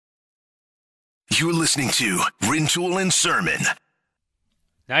You're listening to Rintoul and Sermon.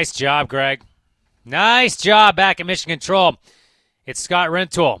 Nice job, Greg. Nice job back at Mission Control. It's Scott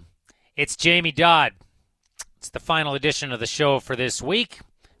Rintoul. It's Jamie Dodd. It's the final edition of the show for this week.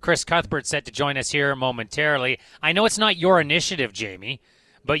 Chris Cuthbert set to join us here momentarily. I know it's not your initiative, Jamie,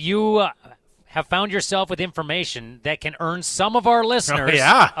 but you have found yourself with information that can earn some of our listeners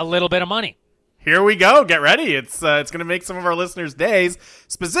a little bit of money. Here we go. Get ready. It's going to make some of our listeners' days,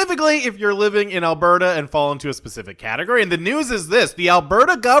 specifically if you're living in Alberta and fall into a specific category. And the news is this. The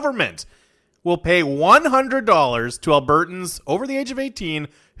Alberta government will pay $100 to Albertans over the age of 18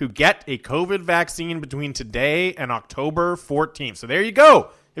 who get a COVID vaccine between today and October 14th. So there you go.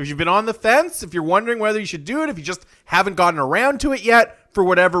 If you've been on the fence, if you're wondering whether you should do it, if you just haven't gotten around to it yet, for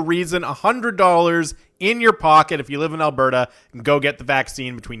whatever reason, $100 in your pocket if you live in Alberta, and go get the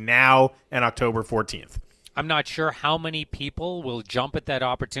vaccine between now and October 14th. I'm not sure how many people will jump at that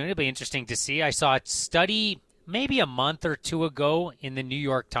opportunity. It'll be interesting to see. I saw a study maybe a month or two ago in the New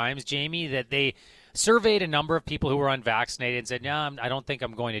York Times, Jamie, that they surveyed a number of people who were unvaccinated and said, no, I don't think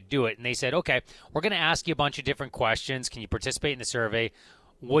I'm going to do it. And they said, okay, we're going to ask you a bunch of different questions. Can you participate in the survey?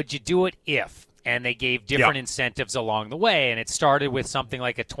 Would you do it if? And they gave different incentives along the way. And it started with something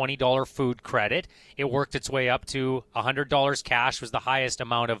like a $20 food credit. It worked its way up to $100 cash was the highest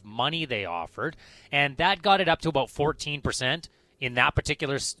amount of money they offered. And that got it up to about 14% in that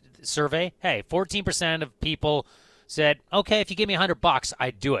particular survey. Hey, 14% of people said, okay, if you give me $100,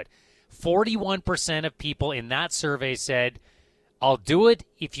 I'd do it. 41% of people in that survey said, I'll do it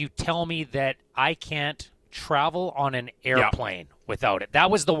if you tell me that I can't travel on an airplane without it. That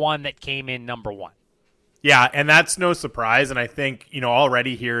was the one that came in number one. Yeah, and that's no surprise. And I think,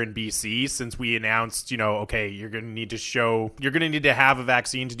 already here in BC, since we announced, okay, you're going to need to have a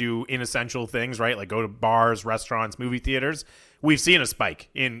vaccine to do inessential things, right? Like go to bars, restaurants, movie theaters. We've seen a spike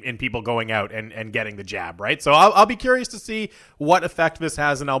in people going out and getting the jab, right? So I'll be curious to see what effect this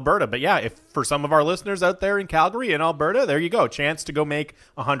has in Alberta. But yeah, if for some of our listeners out there in Calgary and Alberta, there you go. Chance to go make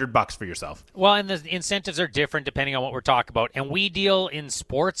 $100 for yourself. Well, and the incentives are different depending on what we're talking about. And we deal in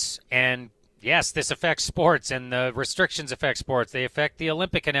sports, and yes, this affects sports, and the restrictions affect sports. They affect the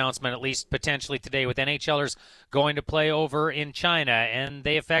Olympic announcement, at least potentially today, with NHLers going to play over in China, and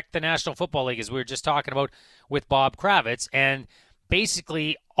they affect the National Football League, as we were just talking about with Bob Kravitz. And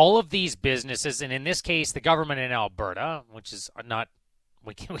basically, all of these businesses, and in this case, the government in Alberta, which is not,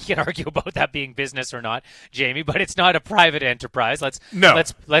 we can argue about that being business or not, Jamie, but it's not a private enterprise.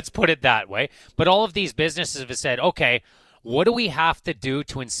 Let's put it that way. But all of these businesses have said, okay, what do we have to do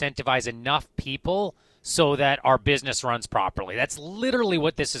to incentivize enough people so that our business runs properly? That's literally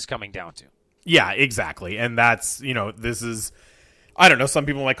what this is coming down to. Yeah, exactly. And that's, this is, I don't know, some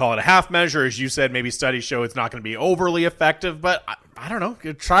people might call it a half measure. As you said, maybe studies show it's not going to be overly effective, but I don't know.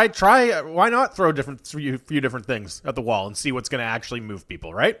 Try. Why not throw a few different things at the wall and see what's going to actually move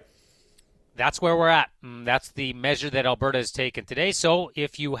people, right? That's where we're at. That's the measure that Alberta has taken today. So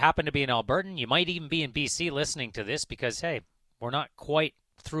if you happen to be an Albertan, you might even be in BC listening to this because, hey, we're not quite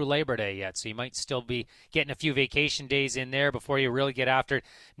through Labor Day yet. So you might still be getting a few vacation days in there before you really get after it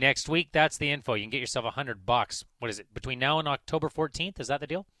next week. That's the info. You can get yourself $100. What is it? Between now and October 14th? Is that the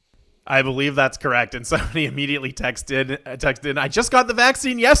deal? I believe that's correct. And somebody immediately texted, I just got the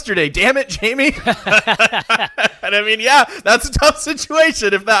vaccine yesterday. Damn it, Jamie. And I mean, yeah, that's a tough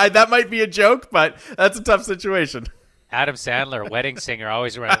situation. If that might be a joke, but that's a tough situation. Adam Sandler, wedding singer,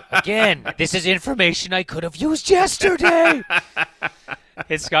 always around. Again, this is information I could have used yesterday.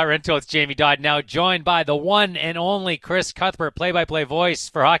 It's Scott Rintoul. It's Jamie Dodd, now joined by the one and only Chris Cuthbert, play-by-play voice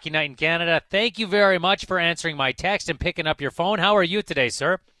for Hockey Night in Canada. Thank you very much for answering my text and picking up your phone. How are you today,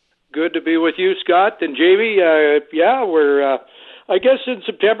 sir? Good to be with you, Scott and Jamie. We're. I guess in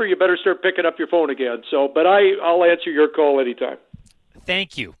September you better start picking up your phone again. But I'll answer your call anytime.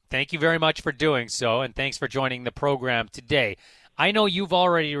 Thank you. Thank you very much for doing so, and thanks for joining the program today. I know you've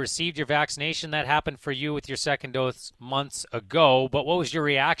already received your vaccination. That happened for you with your second dose months ago. But what was your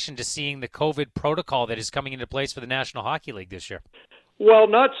reaction to seeing the COVID protocol that is coming into place for the National Hockey League this year? Well,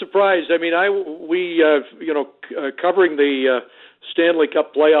 not surprised. I mean, covering the Stanley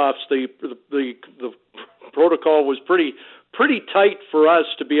Cup playoffs, the protocol was pretty tight for us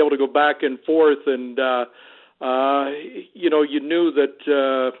to be able to go back and forth, and you knew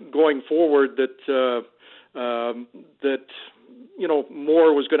that going forward that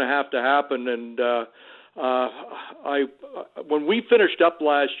more was going to have to happen. And when we finished up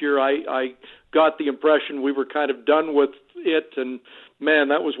last year, I got the impression we were kind of done with it, and man,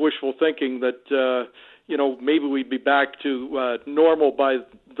 that was wishful thinking that maybe we'd be back to normal by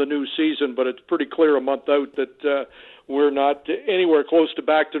the new season, but it's pretty clear a month out that we're not anywhere close to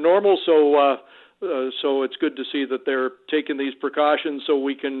back to normal. So So it's good to see that they're taking these precautions so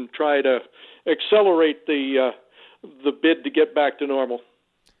we can try to accelerate the bid to get back to normal.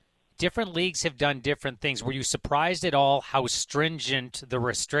 Different leagues have done different things. Were you surprised at all how stringent the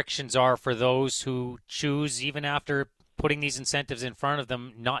restrictions are for those who choose, even after putting these incentives in front of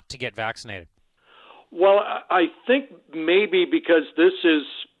them, not to get vaccinated? Well, I think maybe because this is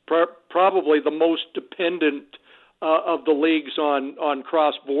probably the most dependent of the leagues on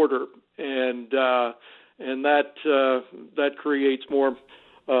cross-border, and that creates more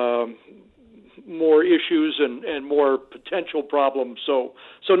issues and more potential problems. So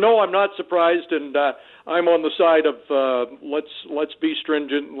no, I'm not surprised, and I'm on the side of let's be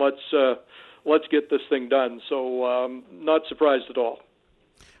stringent, let's get this thing done. So not surprised at all.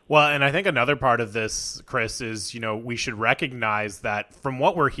 Well, and I think another part of this, Chris, is, we should recognize that from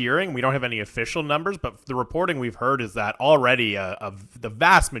what we're hearing, we don't have any official numbers, but the reporting we've heard is that already the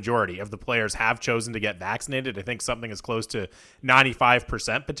vast majority of the players have chosen to get vaccinated. I think something as close to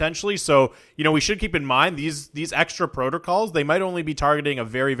 95% potentially. So, we should keep in mind these extra protocols, they might only be targeting a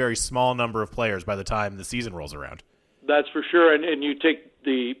very, very small number of players by the time the season rolls around. That's for sure. And you take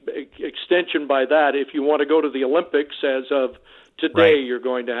the extension by that. If you want to go to the Olympics as of today, right, you're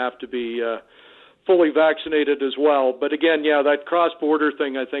going to have to be fully vaccinated as well. But again, that cross-border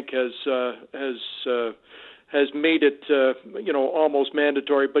thing I think has made it almost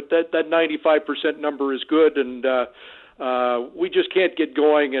mandatory. But that 95% number is good, and we just can't get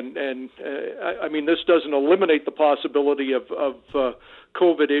going. And I mean, this doesn't eliminate the possibility of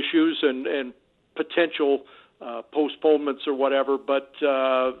COVID issues and potential postponements or whatever, but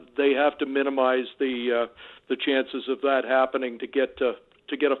they have to minimize the chances of that happening to get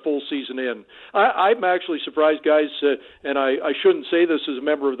a full season in. I'm actually surprised, guys, and I shouldn't say this as a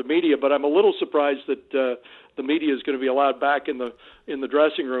member of the media, but I'm a little surprised that the media is going to be allowed back in the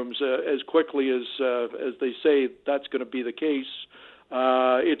dressing rooms as quickly as they say that's going to be the case.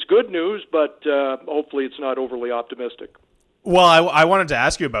 It's good news, but hopefully it's not overly optimistic. Well, I wanted to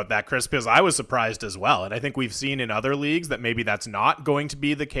ask you about that, Chris, because I was surprised as well. And I think we've seen in other leagues that maybe that's not going to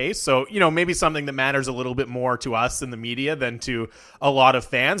be the case. So, maybe something that matters a little bit more to us in the media than to a lot of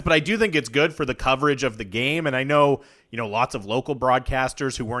fans. But I do think it's good for the coverage of the game. And I know, lots of local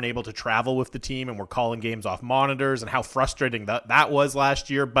broadcasters who weren't able to travel with the team and were calling games off monitors and how frustrating that was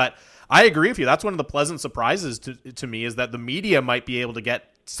last year. But I agree with you. That's one of the pleasant surprises to me is that the media might be able to get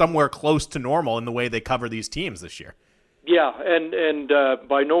somewhere close to normal in the way they cover these teams this year. Yeah, and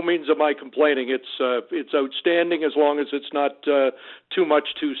by no means am I complaining. It's outstanding as long as it's not too much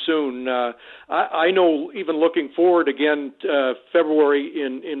too soon. I know even looking forward again, February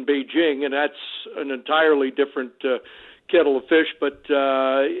in Beijing, and that's an entirely different kettle of fish. But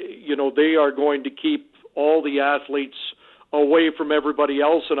they are going to keep all the athletes away from everybody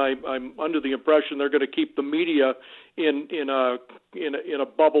else, and I'm under the impression they're going to keep the media in a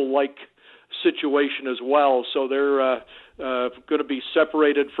bubble-like situation as well. So they're going to be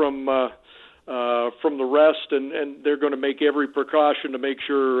separated from the rest, and they're going to make every precaution to make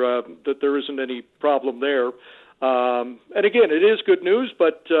sure that there isn't any problem there. And again, it is good news,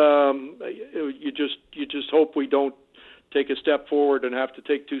 but you just hope we don't take a step forward and have to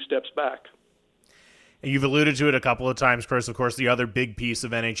take two steps back. You've alluded to it a couple of times, Chris. Of course, the other big piece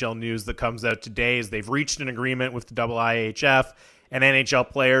of NHL news that comes out today is they've reached an agreement with the IIHF and NHL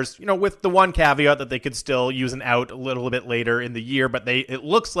players, with the one caveat that they could still use an out a little bit later in the year, but it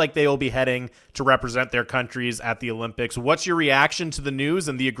looks like they will be heading to represent their countries at the Olympics. What's your reaction to the news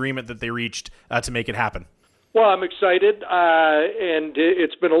and the agreement that they reached to make it happen? Well, I'm excited, and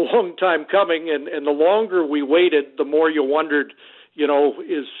it's been a long time coming, and the longer we waited, the more you wondered,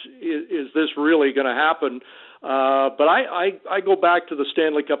 is this really going to happen? But I go back to the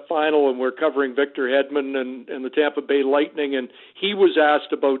Stanley Cup final, and we're covering Victor Hedman and the Tampa Bay Lightning, and he was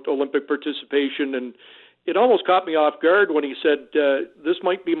asked about Olympic participation, and it almost caught me off guard when he said, this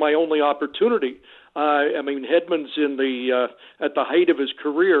might be my only opportunity. I mean, Hedman's at the height of his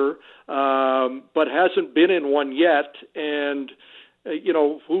career, but hasn't been in one yet, and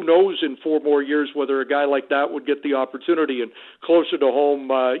who knows in 4 more years whether a guy like that would get the opportunity. And closer to home,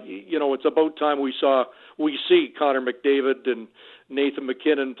 it's about time we see Connor McDavid and Nathan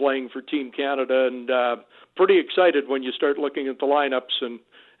McKinnon playing for Team Canada, and pretty excited when you start looking at the lineups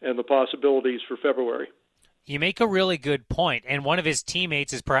and the possibilities for February. You make a really good point, and one of his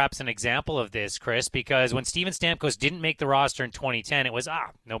teammates is perhaps an example of this, Chris, because when Steven Stamkos didn't make the roster in 2010, it was,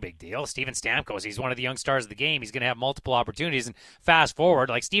 no big deal. Steven Stamkos, he's one of the young stars of the game. He's going to have multiple opportunities, and fast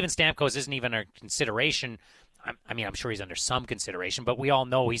forward, Steven Stamkos isn't even a consideration. I'm sure he's under some consideration, but we all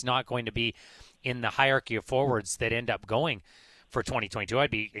know he's not going to be in the hierarchy of forwards that end up going for 2022.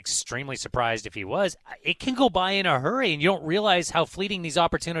 I'd be extremely surprised if he was. It can go by in a hurry, and you don't realize how fleeting these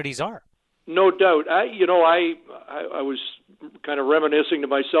opportunities are. No doubt. I was kind of reminiscing to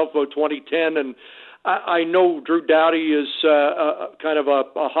myself about 2010, and I know Drew Doughty is kind of a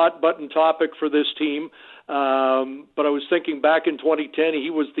hot-button topic for this team. But I was thinking back in 2010, he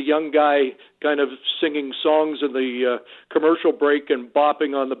was the young guy kind of singing songs in the commercial break and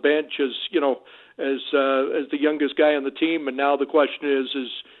bopping on the bench as the youngest guy on the team. And now the question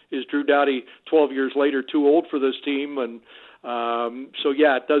is Drew Doughty 12 years later too old for this team? And so,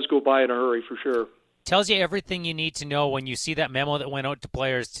 yeah, it does go by in a hurry for sure. Tells you everything you need to know when you see that memo that went out to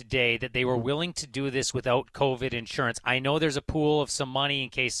players today that they were willing to do this without COVID insurance. I know there's a pool of some money in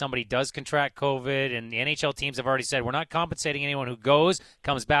case somebody does contract COVID, and the NHL teams have already said we're not compensating anyone who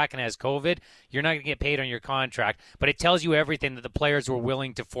comes back and has COVID. You're not going to get paid on your contract. But it tells you everything that the players were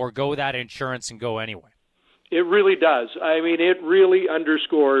willing to forego that insurance and go anyway. It really does. I mean, it really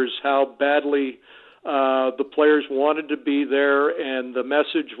underscores how badly the players wanted to be there, and the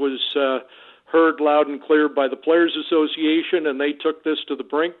message was heard loud and clear by the Players Association, and they took this to the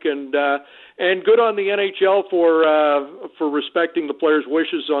brink. And good on the NHL for respecting the players'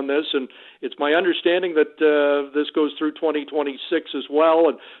 wishes on this. And it's my understanding that this goes through 2026 as well,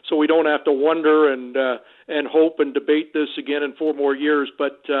 and so we don't have to wonder and hope and debate this again in 4 more years.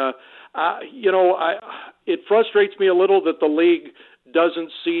 But it frustrates me a little that the league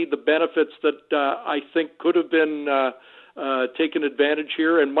doesn't see the benefits that I think could have been taken advantage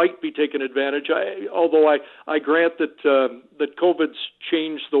here and might be taken advantage. Although I grant that COVID's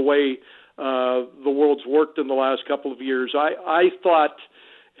changed the way the world's worked in the last couple of years. I thought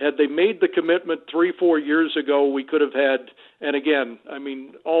had they made the commitment 3-4 years ago, we could have had, and again, I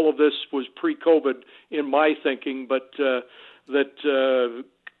mean, all of this was pre-COVID in my thinking, but that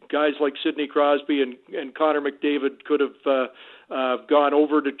guys like Sidney Crosby and Connor McDavid could have gone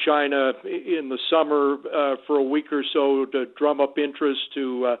over to China in the summer for a week or so to drum up interest,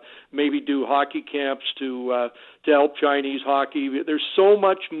 to maybe do hockey camps, to help Chinese hockey. There's so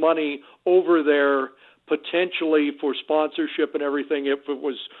much money over there potentially for sponsorship and everything if it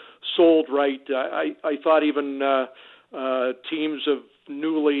was sold right. I thought even teams of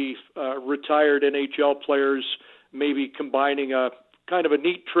newly retired NHL players maybe combining a kind of a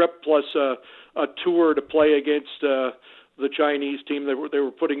neat trip plus a tour to play against the Chinese team that they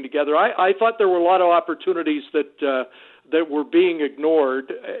were putting together. I thought there were a lot of opportunities that were being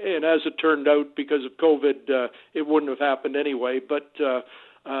ignored, and as it turned out, because of COVID, it wouldn't have happened anyway. But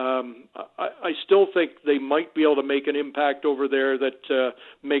I still think they might be able to make an impact over there that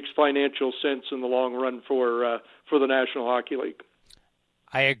makes financial sense in the long run for the National Hockey League.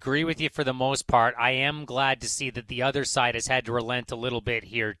 I agree with you for the most part. I am glad to see that the other side has had to relent a little bit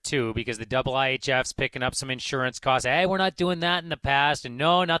here, too, because the IIHF's picking up some insurance costs. Hey, we're not doing that in the past, and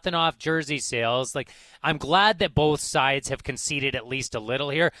no, nothing off jersey sales. Like, I'm glad that both sides have conceded at least a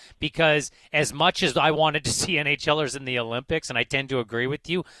little here, because as much as I wanted to see NHLers in the Olympics, and I tend to agree with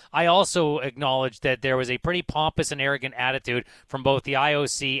you, I also acknowledge that there was a pretty pompous and arrogant attitude from both the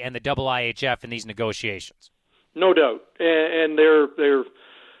IOC and the IIHF in these negotiations. No doubt, and they're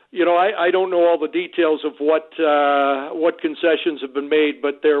I don't know all the details of what concessions have been made,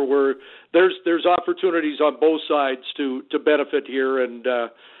 but there's opportunities on both sides to benefit here, and good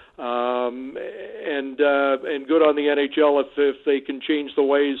on the NHL if they can change the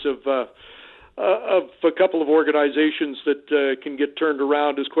ways of a couple of organizations that can get turned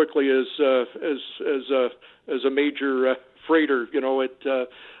around as quickly as a major freighter.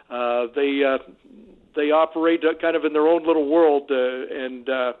 They operate kind of in their own little world, and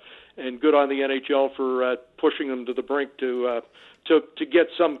good on the NHL for pushing them to the brink to get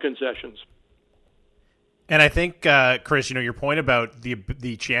some concessions. And I think, Chris, your point about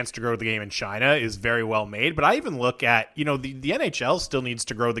the chance to grow the game in China is very well made. But I even look at, the NHL still needs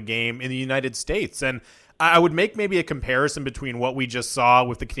to grow the game in the United States. And I would make maybe a comparison between what we just saw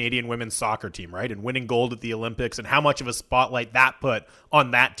with the Canadian women's soccer team, right, and winning gold at the Olympics, and how much of a spotlight that put on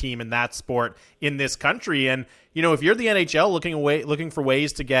that team and that sport in this country. And, if you're the NHL looking for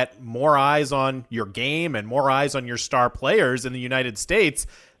ways to get more eyes on your game and more eyes on your star players in the United States,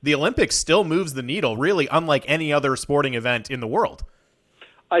 the Olympics still moves the needle, really, unlike any other sporting event in the world.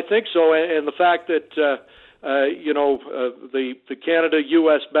 I think so, and the fact that the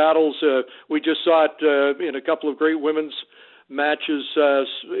Canada-U.S. battles, we just saw it in a couple of great women's matches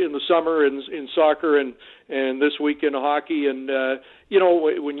in the summer in soccer and this week in hockey. And,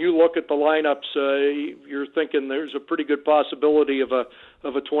 when you look at the lineups, you're thinking there's a pretty good possibility of a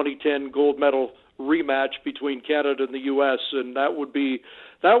 2010 gold medal rematch between Canada and the U.S., and that would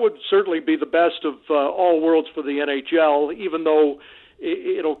certainly be the best of all worlds for the NHL, even though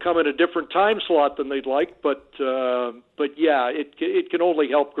it'll come in a different time slot than they'd like. But yeah, it can only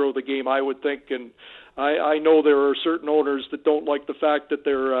help grow the game, I would think. And I know there are certain owners that don't like the fact that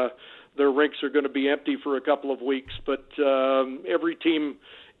their rinks are going to be empty for a couple of weeks, but every team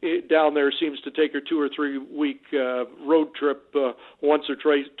down there seems to take a 2 or 3 week road trip once or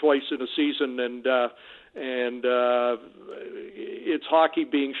twice in a season, and it's hockey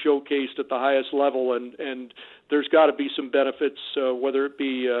being showcased at the highest level, and there's got to be some benefits, whether it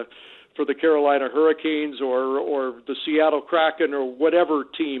be for the Carolina Hurricanes or the Seattle Kraken or whatever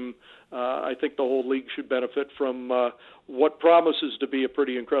team. I think the whole league should benefit from what promises to be a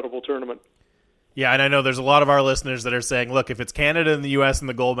pretty incredible tournament. Yeah, and I know there's a lot of our listeners that are saying, look, if it's Canada and the U.S. in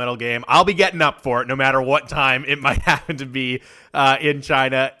the gold medal game, I'll be getting up for it no matter what time it might happen to be in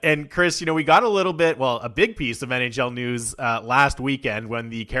China. And Chris, we got a big piece of NHL news last weekend when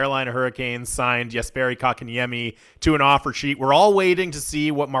the Carolina Hurricanes signed Jesperi Kotkaniemi to an offer sheet. We're all waiting to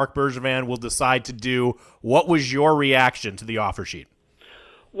see what Marc Bergevin will decide to do. What was your reaction to the offer sheet?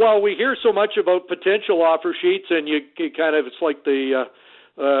 Well, we hear so much about potential offer sheets, and you kind of, it's like the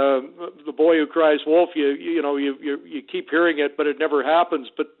boy who cries wolf. You keep hearing it, but it never happens.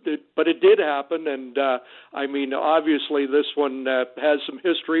 But it did happen, and I mean, obviously this one has some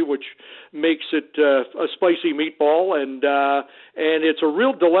history, which makes it a spicy meatball, and it's a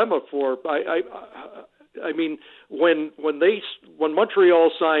real dilemma for. I mean, when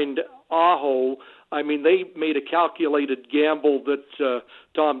Montreal signed Aho, I mean, they made a calculated gamble that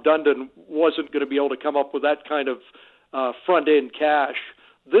Tom Dundon wasn't going to be able to come up with that kind of front-end cash.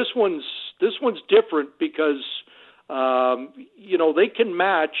 This one's different because they can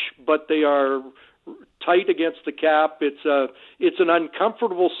match, but they are tight against the cap. It's an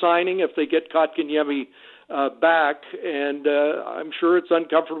uncomfortable signing if they get Kotkaniemi back, and I'm sure it's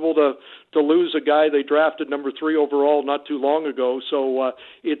uncomfortable to lose a guy they drafted number 3 overall not too long ago. So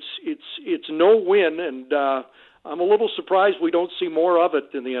it's no win, and I'm a little surprised we don't see more of it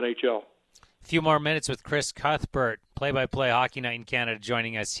in the NHL. A few more minutes with Chris Cuthbert, play-by-play Hockey Night in Canada,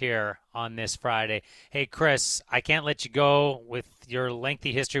 joining us here on this Friday. Hey, Chris, I can't let you go with your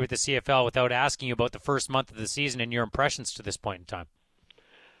lengthy history with the CFL without asking you about the first month of the season and your impressions to this point in time.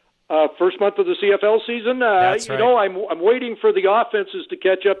 First month of the CFL season, That's right. I'm waiting for the offenses to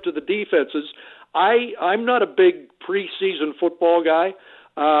catch up to the defenses. I'm not a big preseason football guy,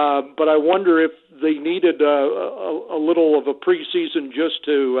 but I wonder if they needed a little of a preseason just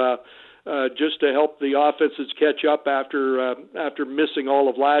to help the offenses catch up after missing all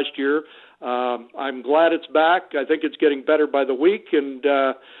of last year. I'm glad it's back. I think it's getting better by the week, and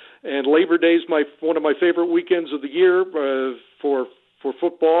Labor Day is one of my favorite weekends of the year for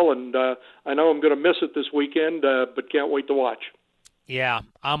football, and I know I'm going to miss it this weekend, but can't wait to watch. Yeah,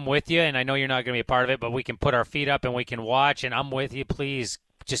 I'm with you, and I know you're not going to be a part of it, but we can put our feet up and we can watch, and I'm with you. Please,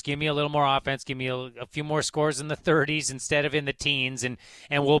 just give me a little more offense. Give me a few more scores in the 30s instead of in the teens, and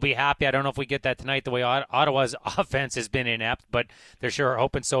we'll be happy. I don't know if we get that tonight the way Ottawa's offense has been inept, but they're sure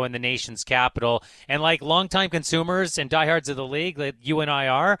hoping so in the nation's capital. And like longtime consumers and diehards of the league, like you and I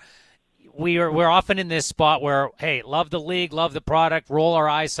are, we're often in this spot where, hey, love the league, love the product, roll our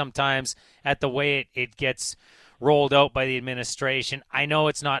eyes sometimes at the way it gets rolled out by the administration. I know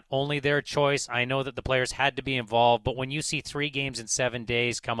it's not only their choice. I know that the players had to be involved, but when you see 3 games in 7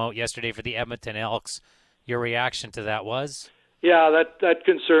 days come out yesterday for the Edmonton Elks, your reaction to that was? Yeah, that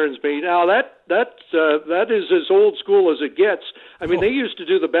concerns me. Now that is as old school as it gets. I mean, They used to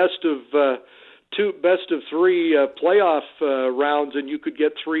do the best of 3 playoff rounds, and you could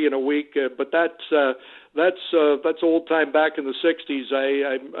get 3 in a week. But that's old time back in the '60s.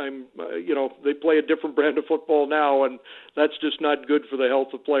 I'm they play a different brand of football now, and that's just not good for the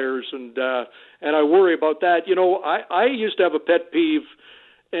health of players. And I worry about that. I used to have a pet peeve,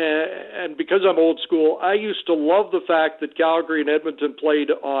 and because I'm old school, I used to love the fact that Calgary and Edmonton played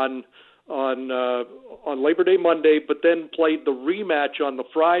on Labor Day Monday, but then played the rematch on the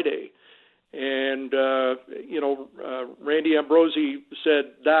Friday. And, Randy Ambrosi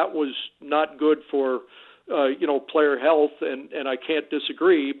said that was not good for, player health, and I can't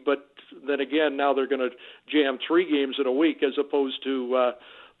disagree. But then again, now they're going to jam 3 games in a week as opposed to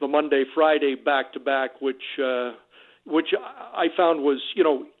the Monday, Friday back-to-back, which I found was,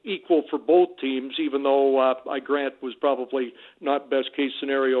 equal for both teams, even though I grant was probably not best-case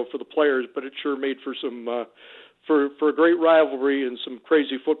scenario for the players, but it sure made for some for a great rivalry and some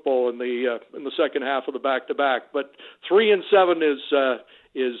crazy football in the second half of the back-to-back. But 3 and 7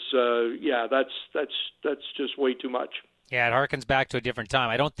 is that's just way too much. Yeah, it harkens back to a different time.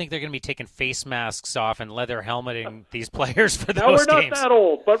 I don't think they're going to be taking face masks off and leather helmeting these players for now those games. Now we're not that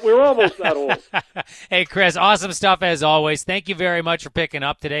old, but we're almost that old. Hey, Chris, awesome stuff as always. Thank you very much for picking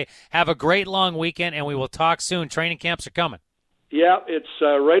up today. Have a great long weekend, and we will talk soon. Training camps are coming. Yeah, it's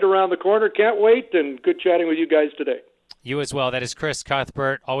right around the corner. Can't wait, and good chatting with you guys today. You as well. That is Chris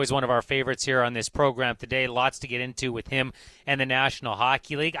Cuthbert, always one of our favorites here on this program today. Lots to get into with him and the National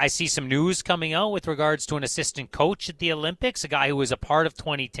Hockey League. I see some news coming out with regards to an assistant coach at the Olympics, a guy who was a part of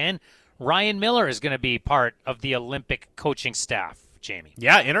 2010. Ryan Miller is going to be part of the Olympic coaching staff. Jamie.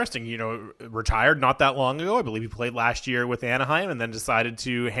 Yeah, interesting. Retired not that long ago. I believe he played last year with Anaheim and then decided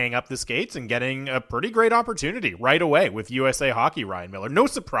to hang up the skates and getting a pretty great opportunity right away with USA Hockey, Ryan Miller. No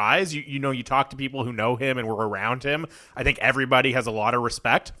surprise. You talk to people who know him and were around him. I think everybody has a lot of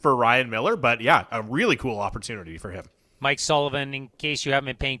respect for Ryan Miller, but yeah, a really cool opportunity for him. Mike Sullivan, in case you haven't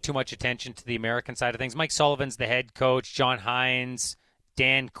been paying too much attention to the American side of things, Mike Sullivan's the head coach. John Hines,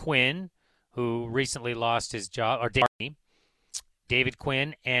 Dan Quinn, who recently lost his job, or David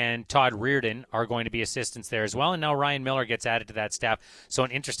Quinn and Todd Reardon are going to be assistants there as well. And now Ryan Miller gets added to that staff. So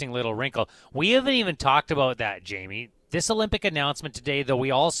an interesting little wrinkle. We haven't even talked about that, Jamie. This Olympic announcement today, though we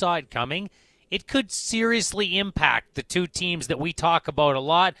all saw it coming, it could seriously impact the two teams that we talk about a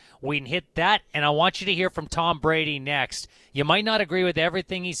lot. We can hit that, and I want you to hear from Tom Brady next. You might not agree with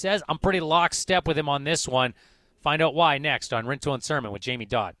everything he says. I'm pretty lockstep with him on this one. Find out why next on Rintoul and Sermon with Jamie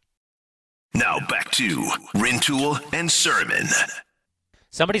Dodd. Now back to Rintoul and Sermon.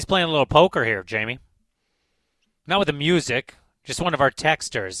 Somebody's playing a little poker here, Jamie. Not with the music, just one of our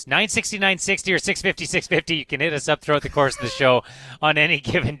texters. 960-960 or 650-650. You can hit us up throughout the course of the show on any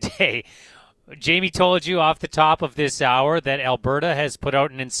given day. Jamie told you off the top of this hour that Alberta has put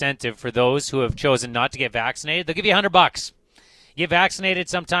out an incentive for those who have chosen not to get vaccinated. They'll give you $100. Get vaccinated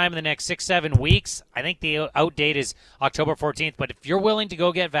sometime in the next 6-7 weeks. I think the out date is October 14th, but if you're willing to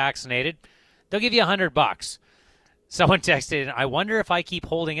go get vaccinated, they'll give you $100. Someone texted, I wonder if I keep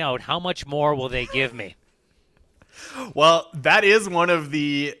holding out, how much more will they give me? Well, that is one of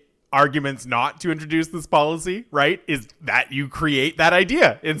the arguments not to introduce this policy, right? Is that you create that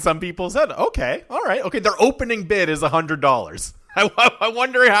idea. And some people said, okay, all right, okay, their opening bid is $100. I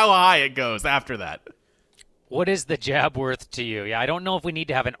wonder how high it goes after that. What is the jab worth to you? Yeah, I don't know if we need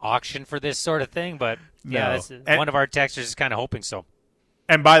to have an auction for this sort of thing, but yeah, one of our texters is kind of hoping so.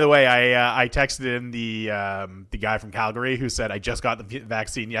 And by the way, I texted in the guy from Calgary who said, I just got the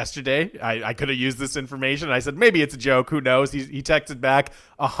vaccine yesterday. I could have used this information. And I said, maybe it's a joke. Who knows? He texted back,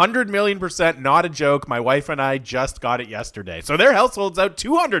 100,000,000% not a joke. My wife and I just got it yesterday. So their household's out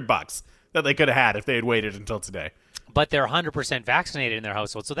 $200 that they could have had if they had waited until today. But they're 100% vaccinated in their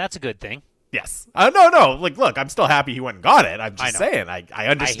household, so that's a good thing. Yes. No. Look, I'm still happy he went and got it. I'm just saying, I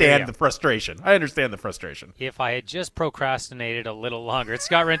understand the frustration. I understand the frustration. If I had just procrastinated a little longer. It's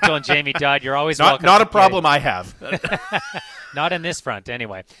Scott Rintoul and Jamie Dodd. You're always welcome. Not a problem I have. Not in this front,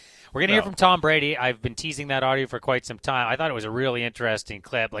 anyway. We're going to hear from Tom Brady. I've been teasing that audio for quite some time. I thought it was a really interesting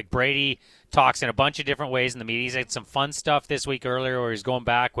clip. Like, Brady talks in a bunch of different ways in the media. He's had some fun stuff this week earlier where he's going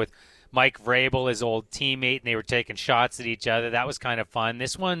back with Mike Vrabel, his old teammate, and they were taking shots at each other. That was kind of fun.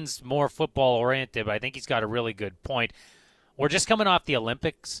 This one's more football-oriented, but I think he's got a really good point. We're just coming off the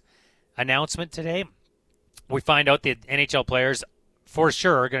Olympics announcement today. We find out the NHL players, for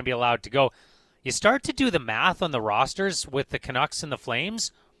sure, are going to be allowed to go. You start to do the math on the rosters with the Canucks and the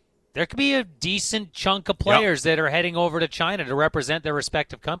Flames, there could be a decent chunk of players that are heading over to China to represent their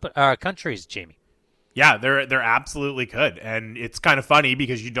respective countries, Jamie. Yeah, there absolutely could. And it's kind of funny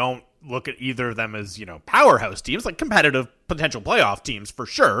because you don't look at either of them as, powerhouse teams, like competitive potential playoff teams for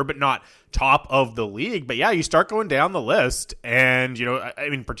sure, but not top of the league. But yeah, you start going down the list and,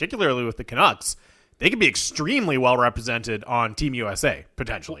 particularly with the Canucks, they could be extremely well represented on Team USA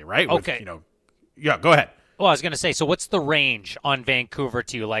potentially, right? Okay. Yeah, go ahead. Well, I was going to say, so what's the range on Vancouver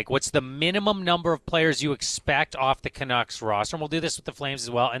to you? Like, what's the minimum number of players you expect off the Canucks roster? And we'll do this with the Flames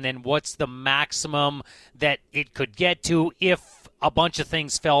as well. And then what's the maximum that it could get to if a bunch of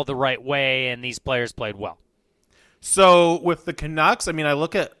things fell the right way and these players played well? So with the Canucks, I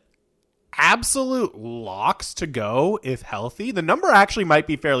look at absolute locks to go if healthy. The number actually might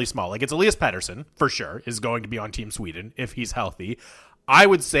be fairly small. Like, it's Elias Pettersson, for sure, is going to be on Team Sweden if he's healthy. I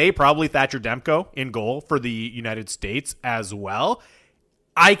would say probably Thatcher Demko in goal for the United States as well.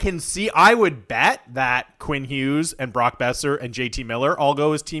 I would bet that Quinn Hughes and Brock Besser and JT Miller all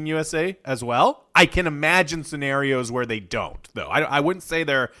go as Team USA as well. I can imagine scenarios where they don't, though. I wouldn't say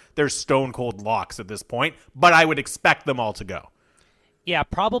they're stone cold locks at this point, but I would expect them all to go. Yeah,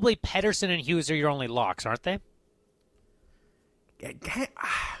 probably Pettersson and Hughes are your only locks, aren't they?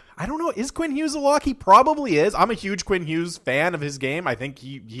 I don't know. Is Quinn Hughes a lock? He probably is. I'm a huge Quinn Hughes fan of his game. I think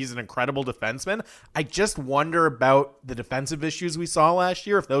he's an incredible defenseman. I just wonder about the defensive issues we saw last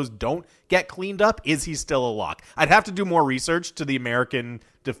year. If those don't get cleaned up, is he still a lock? I'd have to do more research to the American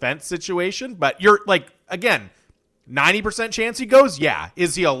defense situation, but you're like, again, 90% chance he goes? Yeah.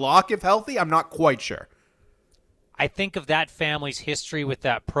 Is he a lock if healthy? I'm not quite sure. I think of that family's history with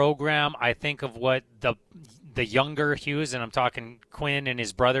that program. I think of what the younger Hughes, and I'm talking Quinn and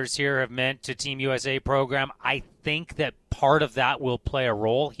his brothers here, have meant to Team USA program. I think that part of that will play a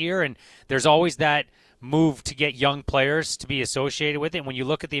role here, and there's always that move to get young players to be associated with it. And when you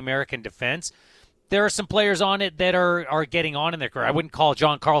look at the American defense, there are some players on it that are getting on in their career. I wouldn't call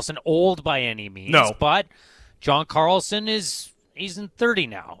John Carlson old by any means, but John Carlson he's in 30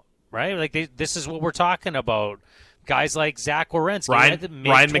 now, right? Like this is what we're talking about. Guys like Zach Werenski, Ryan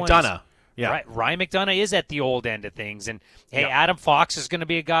McDonough. Yeah. Right. Ryan McDonough is at the old end of things. And, hey, Adam Fox is going to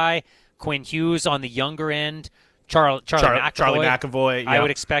be a guy. Quinn Hughes on the younger end. Charlie McAvoy. I would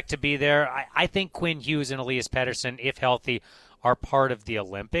expect to be there. I think Quinn Hughes and Elias Pettersson, if healthy, are part of the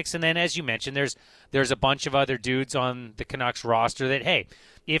Olympics. And then, as you mentioned, there's a bunch of other dudes on the Canucks roster that, hey,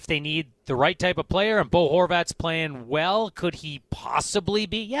 if they need the right type of player and Bo Horvat's playing well, could he possibly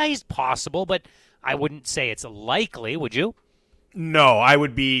be? Yeah, he's possible, but I wouldn't say it's likely, would you? No, to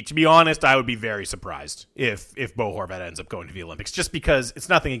be honest, I would be very surprised if Bo Horvat ends up going to the Olympics, just because it's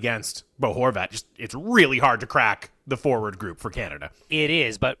nothing against Bo Horvat. It's really hard to crack the forward group for Canada. It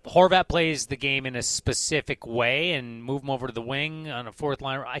is, but Horvat plays the game in a specific way, and move him over to the wing on a fourth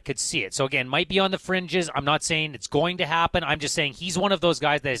liner, I could see it. So again, might be on the fringes. I'm not saying it's going to happen. I'm just saying he's one of those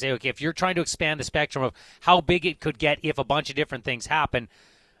guys that I say, okay, if you're trying to expand the spectrum of how big it could get if a bunch of different things happen,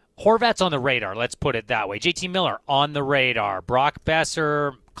 Horvat's on the radar, let's put it that way. JT Miller on the radar. Brock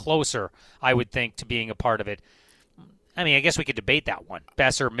Besser, closer, I would think, to being a part of it. I mean, I guess we could debate that one.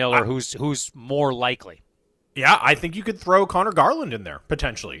 Besser, Miller, who's more likely? Yeah, I think you could throw Connor Garland in there,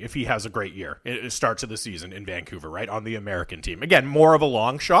 potentially, if he has a great year. It starts of the season in Vancouver, right, on the American team. Again, more of a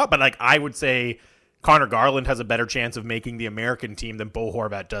long shot, but I would say Connor Garland has a better chance of making the American team than Bo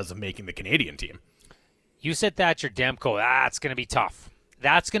Horvat does of making the Canadian team. You said Thatcher Demko. That's going to be tough.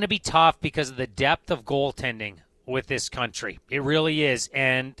 That's going to be tough because of the depth of goaltending with this country. It really is.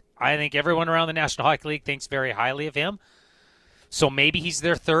 And I think everyone around the National Hockey League thinks very highly of him. So maybe he's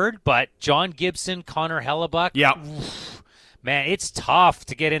their third, but John Gibson, Connor Hellebuck, man, it's tough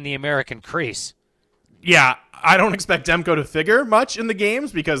to get in the American crease. Yeah, I don't expect Demko to figure much in the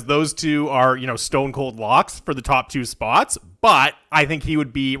games because those two are, stone cold locks for the top two spots. But I think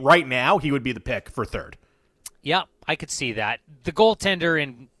right now, he would be the pick for third. Yeah, I could see that. The goaltender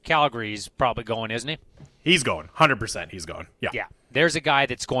in Calgary is probably going, isn't he? He's going. 100% he's going. Yeah. There's a guy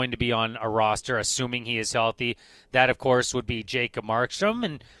that's going to be on a roster, assuming he is healthy. That, of course, would be Jacob Markstrom.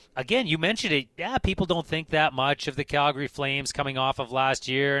 And, again, you mentioned it. Yeah, people don't think that much of the Calgary Flames coming off of last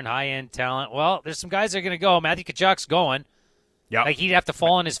year and high-end talent. Well, there's some guys that are going to go. Matthew Tkachuk's going. Yeah. Like, he'd have to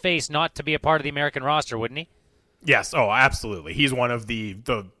fall on his face not to be a part of the American roster, wouldn't he? Yes. Oh, absolutely. He's one of the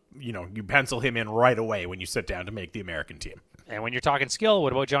you pencil him in right away when you sit down to make the American team. And when you're talking skill,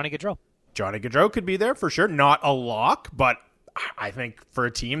 what about Johnny Gaudreau? Johnny Gaudreau could be there for sure. Not a lock, but I think for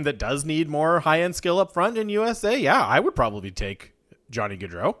a team that does need more high-end skill up front in USA, I would probably take Johnny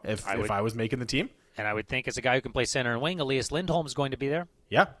Gaudreau if I was making the team. And I would think as a guy who can play center and wing, Elias Lindholm is going to be there.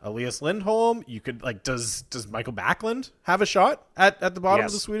 Yeah, Elias Lindholm. You could does Michael Backlund have a shot at the bottom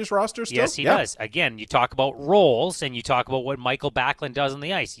of the Swedish roster still? Yes, he does. Again, you talk about roles and you talk about what Michael Backlund does on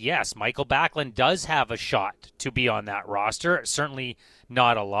the ice. Yes, Michael Backlund does have a shot to be on that roster. Certainly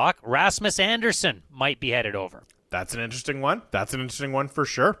not a lock. Rasmus Andersson might be headed over. That's an interesting one. That's an interesting one for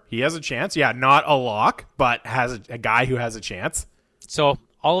sure. He has a chance. Yeah, not a lock, but has a guy who has a chance. So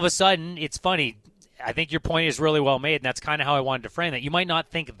all of a sudden, it's funny. I think your point is really well made, and that's kind of how I wanted to frame that. You might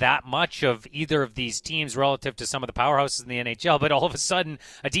not think that much of either of these teams relative to some of the powerhouses in the NHL, but all of a sudden,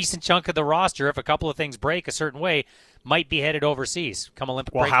 a decent chunk of the roster, if a couple of things break a certain way, might be headed overseas come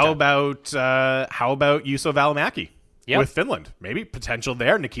Olympic break time. How about Juuso Välimäki with Finland? Maybe potential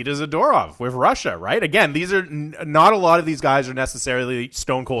there. Nikita Zadorov with Russia, right? Again, these are not a lot of these guys are necessarily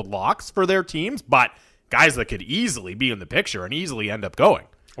stone cold locks for their teams, but guys that could easily be in the picture and easily end up going.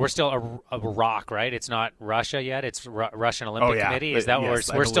 We're still a rock, right? It's not Russia yet. It's Russian Olympic Committee. Is that what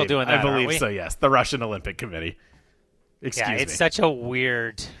we're still doing that? I believe so, yes. The Russian Olympic Committee. Excuse me. It's such a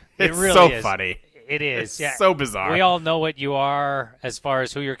weird. It's really so is. Funny. It is. It's so bizarre. We all know what you are as far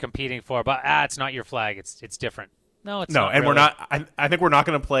as who you're competing for, but it's not your flag. It's different. No, it's not. And really. we're not. I think we're not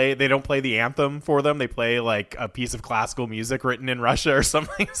going to play. They don't play the anthem for them. They play like a piece of classical music written in Russia or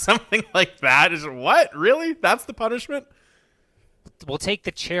something like that. What? Really? That's the punishment? we'll take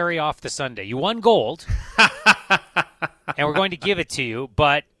the cherry off the sundae. You won gold, and we're going to give it to you,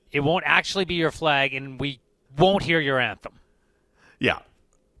 but it won't actually be your flag, and we won't hear your anthem. Yeah.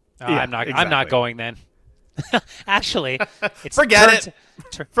 I'm not going then. Actually, Forget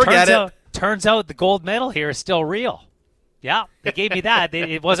it. Turns out the gold medal here is still real. Yeah, they gave me that.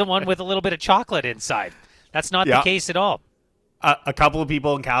 It wasn't one with a little bit of chocolate inside. That's not the case at all. A couple of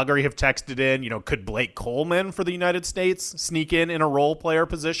people in Calgary have texted in, could Blake Coleman for the United States sneak in a role player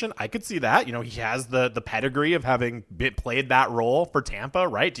position? I could see that. He has the pedigree of having played that role for Tampa,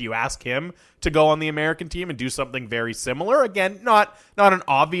 right? Do you ask him to go on the American team and do something very similar? Again, not an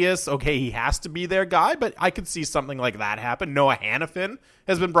obvious, okay, he has to be their guy, but I could see something like that happen. Noah Hannafin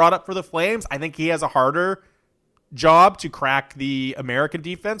has been brought up for the Flames. I think he has a harder job to crack the American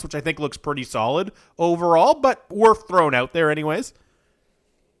defense, which I think looks pretty solid overall, but worth throwing out there anyways.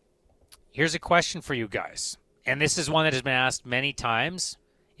 Here's a question for you guys, and this is one that has been asked many times.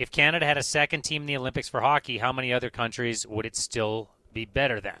 If Canada had a second team in the Olympics for hockey, how many other countries would it still be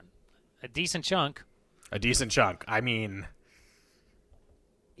better than? A decent chunk. I mean,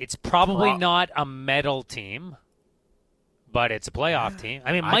 it's probably not a medal team, but it's a playoff team.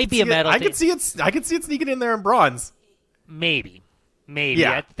 I mean, it might be a medal team. I could see it sneaking in there in bronze. Maybe.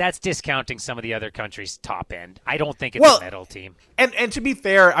 Yeah. That's discounting some of the other countries' top end. I don't think it's a medal team. And to be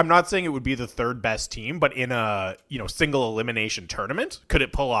fair, I'm not saying it would be the third best team, but in a single elimination tournament, could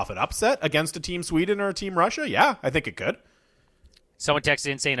it pull off an upset against a team Sweden or a team Russia? Yeah, I think it could. Someone texted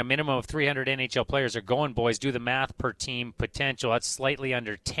in saying a minimum of 300 NHL players are going, boys. Do the math per team potential. That's slightly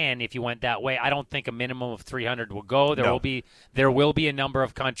under 10 if you went that way. I don't think a minimum of 300 will go. There will be a number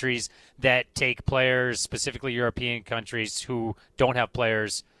of countries that take players, specifically European countries, who don't have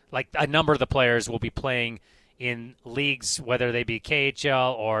players. Like a number of the players will be playing in leagues, whether they be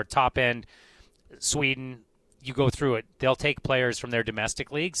KHL or top end. Sweden, you go through it. They'll take players from their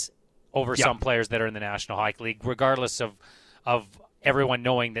domestic leagues over some players that are in the National Hockey League, regardless of everyone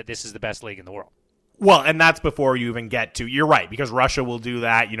knowing that this is the best league in the world. Well, and that's before you even get to, you're right, because Russia will do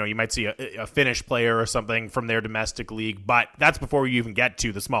that. You might see a Finnish player or something from their domestic league, but that's before you even get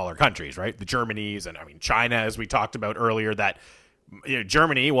to the smaller countries, right? The Germanys and, China, as we talked about earlier, that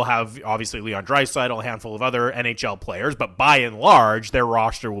Germany will have, obviously, Leon Draisaitl, a handful of other NHL players, but by and large, their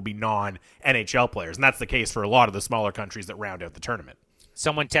roster will be non-NHL players, and that's the case for a lot of the smaller countries that round out the tournament.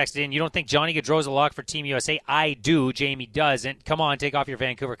 Someone texted in, you don't think Johnny Gaudreau's a lock for Team USA? I do. Jamie doesn't. Come on, take off your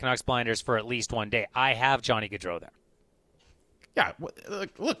Vancouver Canucks blinders for at least one day. I have Johnny Gaudreau there. Yeah,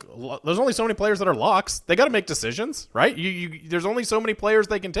 look, there's only so many players that are locks. They got to make decisions, right? There's only so many players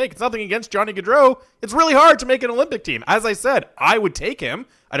they can take. It's nothing against Johnny Gaudreau. It's really hard to make an Olympic team. As I said, I would take him.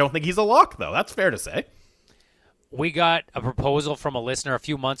 I don't think he's a lock, though. That's fair to say. We got a proposal from a listener a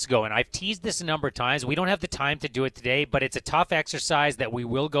few months ago, and I've teased this a number of times. We don't have the time to do it today, but it's a tough exercise that we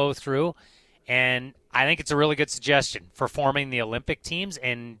will go through, and I think it's a really good suggestion for forming the Olympic teams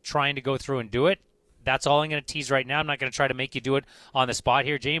and trying to go through and do it. That's all I'm going to tease right now. I'm not going to try to make you do it on the spot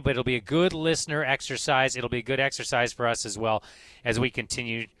here, Jamie, but it'll be a good listener exercise. It'll be a good exercise for us as well as we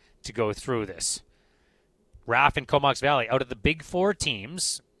continue to go through this. Raf and Comox Valley, out of the Big Four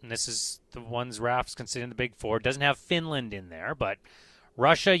teams, and this is the ones Raf's considering the Big Four, doesn't have Finland in there, but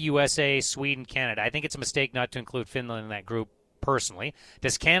Russia, USA, Sweden, Canada. I think it's a mistake not to include Finland in that group personally.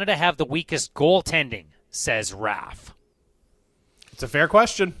 Does Canada have the weakest goaltending, says Raf? It's a fair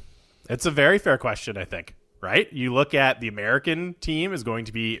question. It's a very fair question, I think, right? You look at the American team is going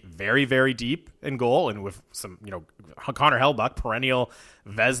to be very, very deep in goal, and with some, Connor Hellebuyck, perennial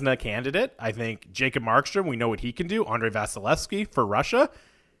Vezina candidate. I think Jacob Markstrom, we know what he can do. Andrei Vasilevsky for Russia.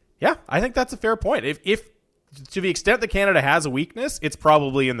 Yeah, I think that's a fair point. If to the extent that Canada has a weakness, it's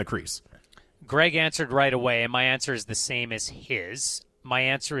probably in the crease. Greg answered right away, and my answer is the same as his. My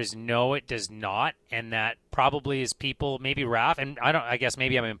answer is no, it does not, and that probably is people, maybe Raf, and I guess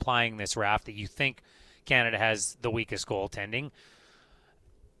maybe I'm implying this, Raf, that you think Canada has the weakest goaltending.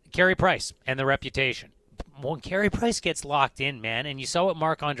 Carey Price and the reputation. When Carey Price gets locked in, man, and you saw what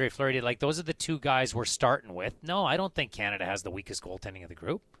Marc-Andre Fleury did, those are the two guys we're starting with. No, I don't think Canada has the weakest goaltending of the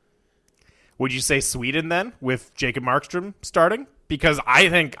group. Would you say Sweden then, with Jacob Markstrom starting? Because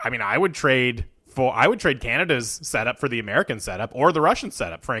I would trade Canada's setup for the American setup or the Russian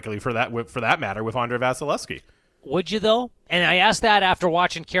setup, frankly, for that matter, with Andrei Vasilevsky. Would you, though? And I asked that after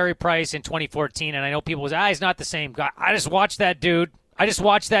watching Carey Price in 2014, and I know people say, he's not the same guy. I just watched that dude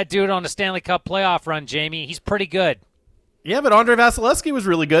on the Stanley Cup playoff run, Jamie. He's pretty good. Yeah, but Andrei Vasilevsky was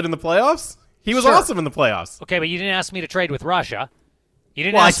really good in the playoffs. He was awesome in the playoffs. Okay, but you didn't ask me to trade with Russia. You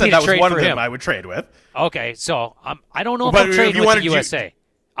didn't I ask said me that to was trade one for of him. them I would trade with. Okay, so I don't know if I'm trading with the USA.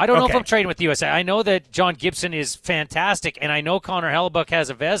 I don't know if I'm trading with USA. I know that John Gibson is fantastic, and I know Connor Hellebuck has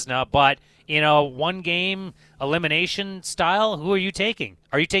a Vezina, but in a one-game elimination style, who are you taking?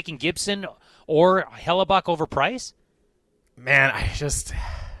 Are you taking Gibson or Hellebuck over Price? Man,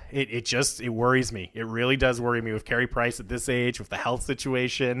 it worries me. It really does worry me with Carey Price at this age, with the health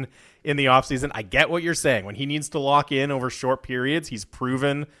situation in the offseason. I get what you're saying. When he needs to lock in over short periods, he's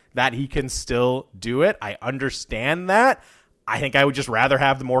proven that he can still do it. I understand that. I think I would just rather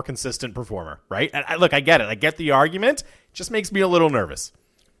have the more consistent performer, right? And look, I get it. I get the argument. It just makes me a little nervous.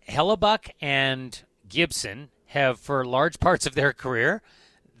 Hellebuck and Gibson have, for large parts of their career,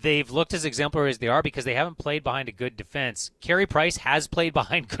 they've looked as exemplary as they are because they haven't played behind a good defense. Carey Price has played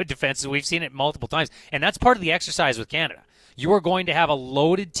behind good defenses. We've seen it multiple times, and that's part of the exercise with Canada. You are going to have a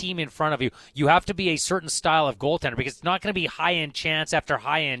loaded team in front of you. You have to be a certain style of goaltender because it's not going to be high-end chance after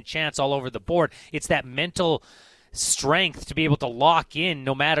high-end chance all over the board. It's that mental strength to be able to lock in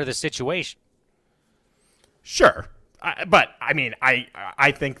no matter the situation. Sure. But, I mean,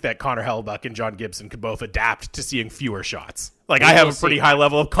 I think that Connor Hellebuck and John Gibson could both adapt to seeing fewer shots. Like, I have a pretty high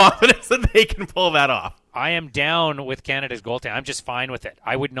level of confidence that they can pull that off. I am down with Canada's goaltending. I'm just fine with it.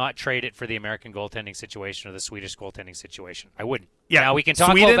 I would not trade it for the American goaltending situation or the Swedish goaltending situation. I wouldn't. Yeah. Now, we can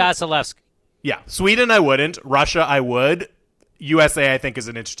talk about Vasilevsky. Yeah. Sweden, I wouldn't. Russia, I would. USA, I think, is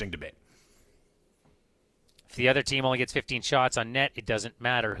an interesting debate. If the other team only gets 15 shots on net, it doesn't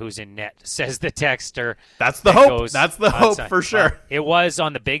matter who's in net, says the texter. That's the hope. That's the hope for sure. Well, it was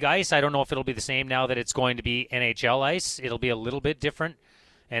on the big ice. I don't know if it'll be the same now that it's going to be NHL ice. It'll be a little bit different,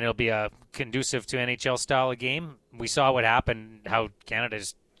 and it'll be a conducive to NHL style of game. We saw what happened, how Canada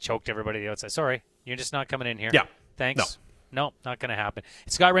just choked everybody on the outside. Sorry, you're just not coming in here. Yeah. Thanks. No, not going to happen.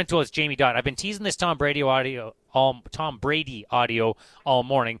 It's Scott Rentoul. It's Jamie Dodd. I've been teasing this Tom Brady audio all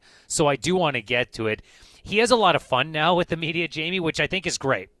morning, so I do want to get to it. He has a lot of fun now with the media, Jamie, which I think is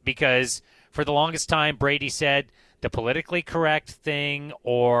great because for the longest time, Brady said the politically correct thing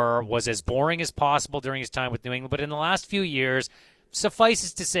or was as boring as possible during his time with New England. But in the last few years,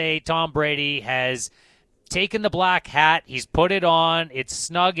 suffices to say, Tom Brady has taken the black hat, he's put it on, it's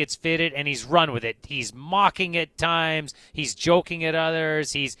snug, it's fitted, and he's run with it. He's mocking at times, he's joking at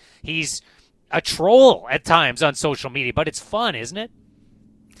others, he's a troll at times on social media, but it's fun, isn't it?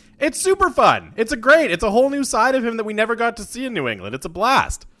 It's super fun. It's a whole new side of him that we never got to see in New England. It's a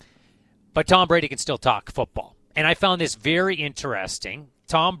blast. But Tom Brady can still talk football. And I found this very interesting.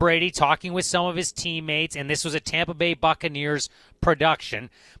 Tom Brady talking with some of his teammates, and this was a Tampa Bay Buccaneers production,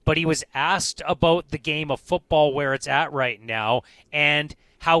 but he was asked about the game of football, where it's at right now, and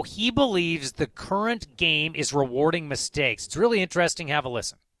how he believes the current game is rewarding mistakes. It's really interesting. Have a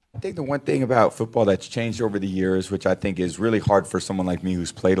listen. I think the one thing about football that's changed over the years, which I think is really hard for someone like me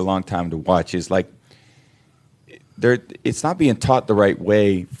who's played a long time to watch, is like it's not being taught the right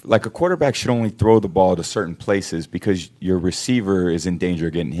way. Like a quarterback should only throw the ball to certain places because your receiver is in danger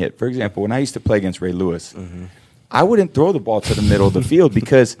of getting hit. For example, when I used to play against Ray Lewis, I wouldn't throw the ball to the middle of the field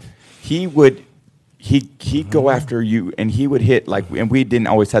because he'd go after you and he would hit and we didn't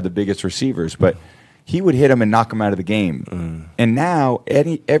always have the biggest receivers, but he would hit him and knock him out of the game. And now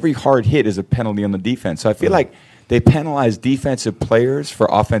every hard hit is a penalty on the defense. So I feel like they penalize defensive players for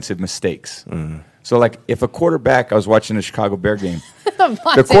offensive mistakes. So, like, if a quarterback, I was watching the Chicago Bear game,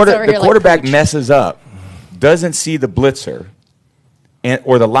 the quarterback messes up, doesn't see the blitzer,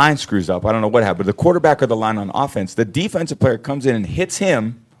 or the line screws up. I don't know what happened. But the quarterback or the line on offense, the defensive player comes in and hits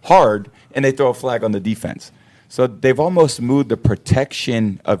him hard, and they throw a flag on the defense. So they've almost moved the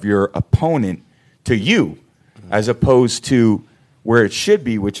protection of your opponent to you as opposed to where it should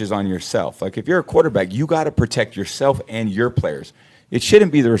be, which is on yourself. Like, if you're a quarterback, you got to protect yourself and your players. It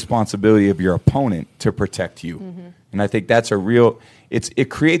shouldn't be the responsibility of your opponent to protect you. And I think that's it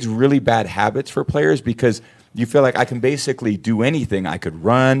creates really bad habits for players because you feel like I can basically do anything. I could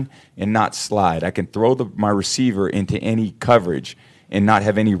run and not slide. I can throw my receiver into any coverage and not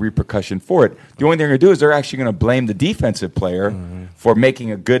have any repercussion for it. The only thing they're going to do is they're actually going to blame the defensive player for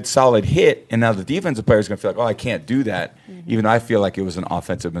making a good, solid hit, and now the defensive player is going to feel like, oh, I can't do that, even though I feel like it was an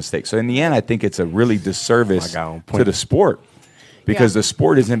offensive mistake. So in the end, I think it's a really disservice to the sport. Because the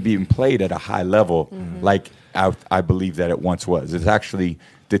sport isn't being played at a high level like I believe that it once was. It actually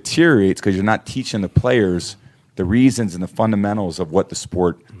deteriorates because you're not teaching the players the reasons and the fundamentals of what the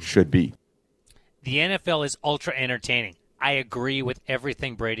sport should be. The NFL is ultra entertaining. I agree with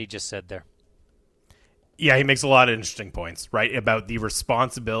everything Brady just said there. Yeah, he makes a lot of interesting points, right, about the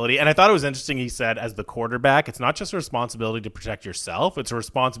responsibility. And I thought it was interesting he said as the quarterback, it's not just a responsibility to protect yourself, it's a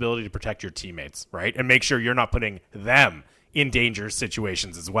responsibility to protect your teammates, right, and make sure you're not putting them in dangerous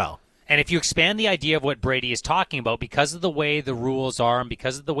situations as well. And if you expand the idea of what Brady is talking about, because of the way the rules are and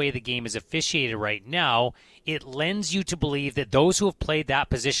because of the way the game is officiated right now, it lends you to believe that those who have played that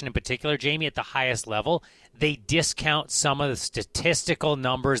position in particular, Jamie, at the highest level, they discount some of the statistical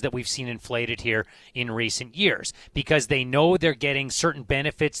numbers that we've seen inflated here in recent years because they know they're getting certain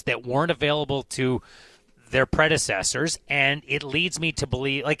benefits that weren't available to their predecessors, and it leads me to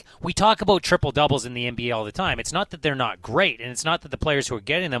believe, like, we talk about triple doubles in the NBA all the time. It's not that they're not great, and it's not that the players who are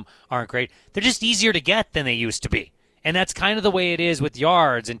getting them aren't great. They're just easier to get than they used to be. And that's kind of the way it is with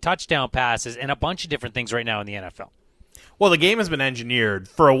yards and touchdown passes and a bunch of different things right now in the NFL. Well, the game has been engineered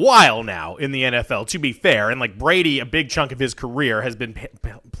for a while now in the NFL, to be fair. And like Brady, a big chunk of his career has been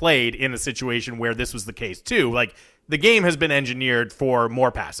played in a situation where this was the case too. Like, the game has been engineered for more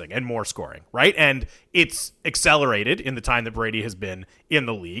passing and more scoring, right? And it's accelerated in the time that Brady has been in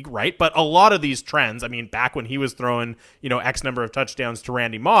the league, right? But a lot of these trends, I mean, back when he was throwing, X number of touchdowns to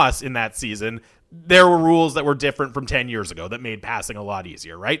Randy Moss in that season, there were rules that were different from 10 years ago that made passing a lot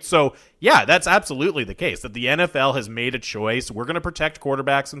easier, right? So, yeah, that's absolutely the case, that the NFL has made a choice. We're going to protect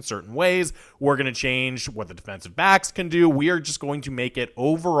quarterbacks in certain ways. We're going to change what the defensive backs can do. We are just going to make it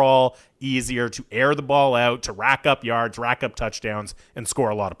overall easier to air the ball out, to rack up yards, rack up touchdowns, and score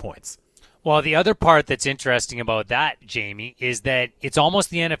a lot of points. Well, the other part that's interesting about that, Jamie, is that it's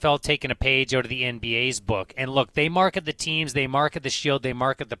almost the NFL taking a page out of the NBA's book. And look, they market the teams, they market the shield, they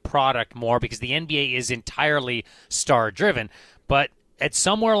market the product more because the NBA is entirely star-driven. But at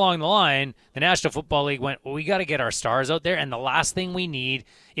somewhere along the line, the National Football League went, well, we got to get our stars out there, and the last thing we need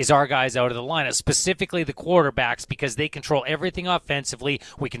is our guys out of the lineup, specifically the quarterbacks, because they control everything offensively.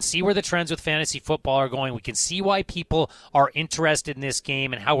 We can see where the trends with fantasy football are going. We can see why people are interested in this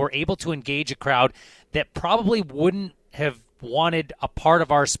game and how we're able to engage a crowd that probably wouldn't have wanted a part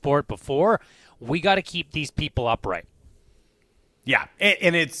of our sport before. We got to keep these people upright. Yeah,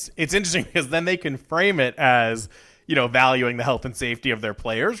 and it's interesting because then they can frame it as, valuing the health and safety of their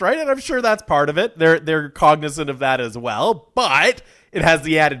players, right? And I'm sure that's part of it. They're cognizant of that as well, but it has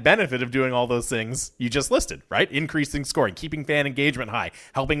the added benefit of doing all those things you just listed, right? Increasing scoring, keeping fan engagement high,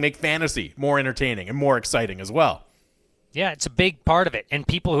 helping make fantasy more entertaining and more exciting as well. Yeah, it's a big part of it. And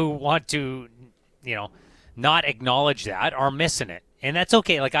people who want to, not acknowledge that are missing it. And that's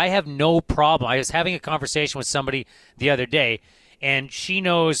okay. Like, I have no problem. I was having a conversation with somebody the other day, and she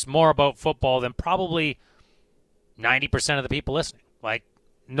knows more about football than probably 90% of the people listening. Like,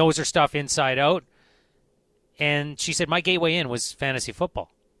 knows her stuff inside out. And she said, my gateway in was fantasy football.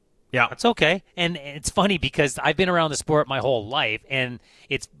 Yeah. That's okay. And it's funny because I've been around the sport my whole life, and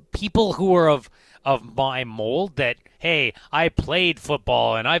it's people who are of my mold that, hey, I played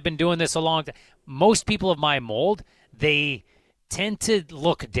football and I've been doing this a long time. Most people of my mold, they tend to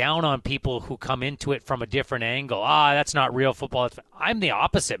look down on people who come into it from a different angle. That's not real football. I'm the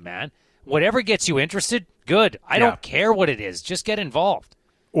opposite, man. Whatever gets you interested, good. I don't care what it is. Just get involved.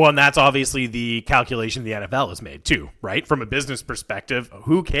 Well, and that's obviously the calculation the NFL has made too, right? From a business perspective,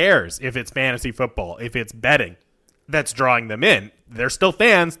 who cares if it's fantasy football, if it's betting that's drawing them in? They're still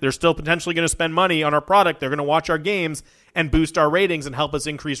fans. They're still potentially going to spend money on our product. They're going to watch our games and boost our ratings and help us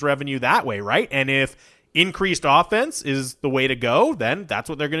increase revenue that way, right? And if increased offense is the way to go, then that's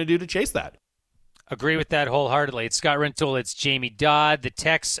what they're going to do to chase that. Agree with that wholeheartedly. It's Scott Rintoul. It's Jamie Dodd. The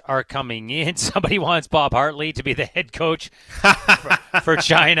texts are coming in. Somebody wants Bob Hartley to be the head coach for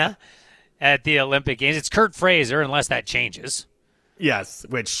China at the Olympic Games. It's Kurt Fraser, unless that changes. Yes,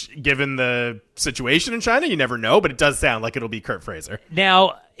 which, given the situation in China, you never know, but it does sound like it'll be Kurt Fraser.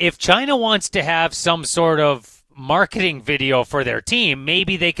 Now, if China wants to have some sort of marketing video for their team,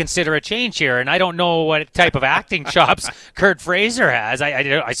 maybe they consider a change here. And I don't know what type of acting chops Kurt Fraser has.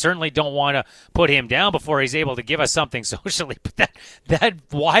 I certainly don't want to put him down before he's able to give us something socially. But that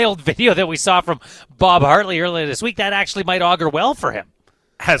wild video that we saw from Bob Hartley earlier this week, that actually might augur well for him.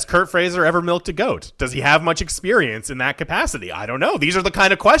 Has Kurt Fraser ever milked a goat? Does he have much experience in that capacity? I don't know. These are the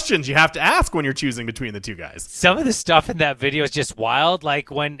kind of questions you have to ask when you're choosing between the two guys. Some of the stuff in that video is just wild.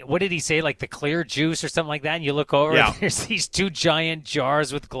 Like what did he say? Like the clear juice or something like that. And you look over, and there's these two giant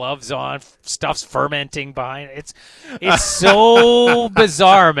jars with gloves on. Stuff's fermenting behind it. It's so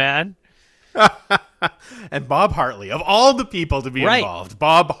bizarre, man. And Bob Hartley, of all the people to be involved,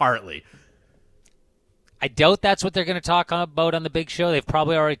 Bob Hartley. I doubt that's what they're going to talk about on the big show. They've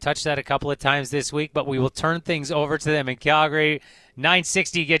probably already touched that a couple of times this week, but we will turn things over to them in Calgary.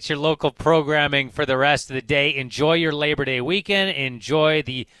 960 gets your local programming for the rest of the day. Enjoy your Labor Day weekend. Enjoy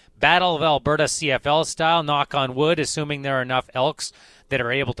the Battle of Alberta CFL style. Knock on wood, assuming there are enough Elks that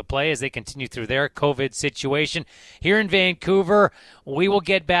are able to play as they continue through their COVID situation. Here in Vancouver, we will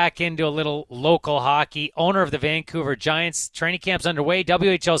get back into a little local hockey. Owner of the Vancouver Giants, training camp's underway.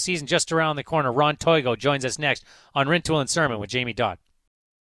 WHL season just around the corner. Ron Toigo joins us next on Rintoul and Sermon with Jamie Dodd.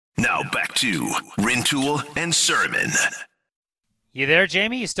 Now back to Rintoul and Sermon. You there,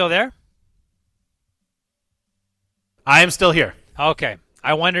 Jamie? You still there? I am still here. Okay.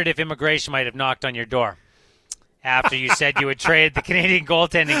 I wondered if immigration might have knocked on your door after you said you would trade the Canadian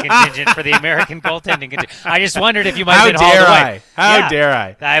goaltending contingent for the American goaltending contingent. I just wondered if you might have been hauled away. How dare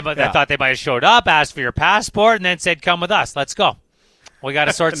I? I thought they might have showed up, asked for your passport, and then said, come with us. Let's go. We got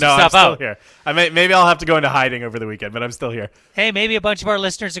to sort some stuff I'm out. still here. Maybe I'll have to go into hiding over the weekend, but I'm still here. Hey, maybe a bunch of our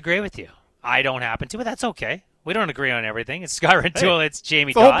listeners agree with you. I don't happen to, but that's okay. We don't agree on everything. It's Scott Rintoul. It's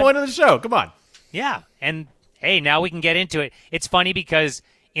Jamie Dodd. The whole point of the show. Come on. Yeah, and hey, now we can get into it. It's funny because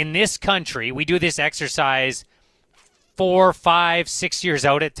in this country, we do this exercise 4, 5, 6 years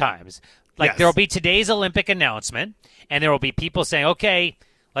out at times. Like, there will be today's Olympic announcement, and there will be people saying, okay,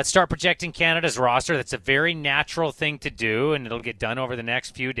 let's start projecting Canada's roster. That's a very natural thing to do, and it'll get done over the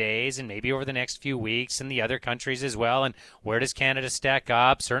next few days and maybe over the next few weeks, and the other countries as well. And where does Canada stack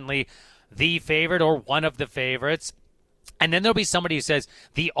up? Certainly the favorite or one of the favorites. And then there'll be somebody who says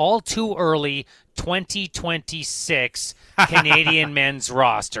the all too early 2026 Canadian men's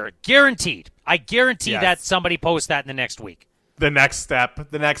roster. Guaranteed. I guarantee that somebody posts that in the next week. The next step.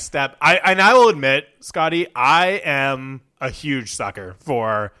 I will admit, Scotty, I am a huge sucker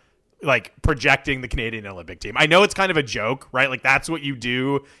for like projecting the Canadian Olympic team. I know it's kind of a joke, right? Like that's what you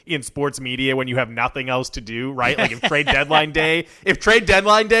do in sports media when you have nothing else to do, right? Like if trade deadline day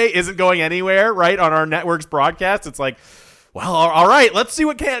isn't going anywhere, right, on our network's broadcast, it's like, well, all right, let's see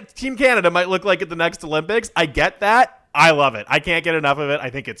what Team Canada might look like at the next Olympics. I get that. I love it. I can't get enough of it. I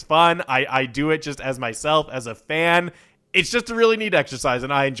think it's fun. I do it just as myself, as a fan. It's just a really neat exercise,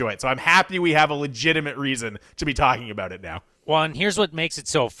 and I enjoy it. So I'm happy we have a legitimate reason to be talking about it now. Well, and here's what makes it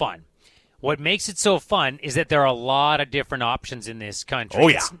so fun. What makes it so fun is that there are a lot of different options in this country. Oh,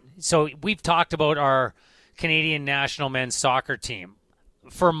 yeah. So we've talked about our Canadian national men's soccer team.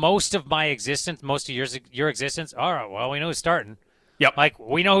 For most of my existence, most of your existence, all right, well, we know who's starting. Yep. Like,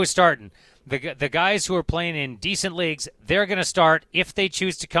 we know who's starting. The guys who are playing in decent leagues, they're going to start if they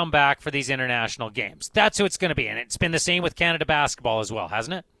choose to come back for these international games. That's who it's going to be. And it's been the same with Canada basketball as well,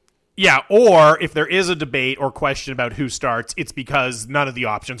 hasn't it? Yeah, or if there is a debate or question about who starts, it's because none of the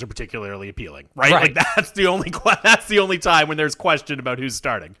options are particularly appealing, right? Like that's the only time when there's question about who's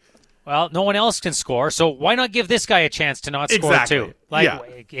starting. Well, no one else can score, so why not give this guy a chance to not score too?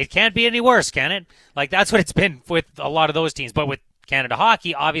 Like, it can't be any worse, can it? Like, that's what it's been with a lot of those teams. But with Canada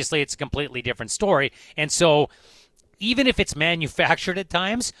hockey, obviously it's a completely different story. And so even if it's manufactured at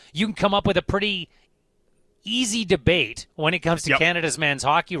times, you can come up with a pretty easy debate when it comes to Canada's men's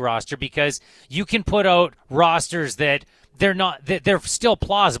hockey roster, because you can put out rosters that they're still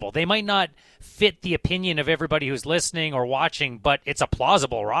plausible. They might not fit the opinion of everybody who's listening or watching, but it's a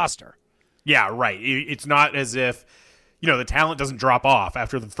plausible roster. Yeah, right. It's not as if, the talent doesn't drop off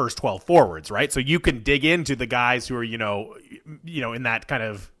after the first 12 forwards, right? So you can dig into the guys who are, in that kind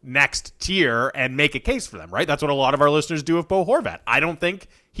of next tier and make a case for them, right? That's what a lot of our listeners do with Bo Horvat. I don't think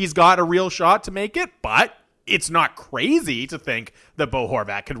he's got a real shot to make it, but it's not crazy to think that Bo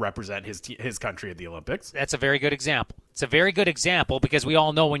Horvat could represent his country at the Olympics. That's a very good example. It's a very good example because we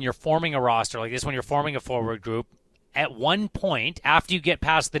all know when you're forming a roster like this, when you're forming a forward group, at one point, after you get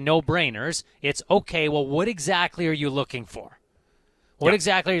past the no-brainers, it's, okay, well, what exactly are you looking for? What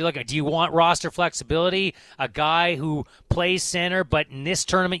exactly are you looking at? Do you want roster flexibility? A guy who plays center, but in this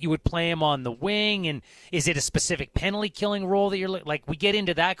tournament you would play him on the wing? And is it a specific penalty-killing role that you're like? We get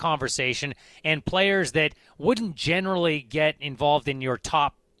into that conversation, and players that wouldn't generally get involved in your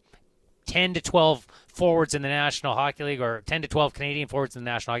top 10 to 12 forwards in the National Hockey League, or 10 to 12 Canadian forwards in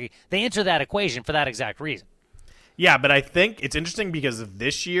the National Hockey League, they enter that equation for that exact reason. Yeah, but I think it's interesting because of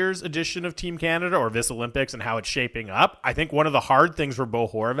this year's edition of Team Canada, or this Olympics, and how it's shaping up. I think one of the hard things for Bo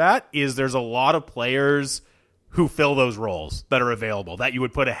Horvat is there's a lot of players who fill those roles that are available that you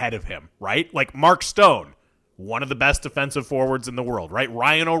would put ahead of him, right? Like Mark Stone, one of the best defensive forwards in the world, right?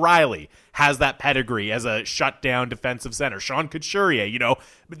 Ryan O'Reilly has that pedigree as a shutdown defensive center. Sean Couturier,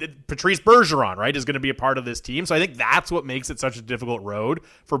 Patrice Bergeron, right, is going to be a part of this team. So I think that's what makes it such a difficult road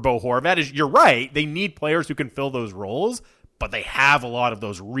for Bo Horvat. Is you're right, they need players who can fill those roles, but they have a lot of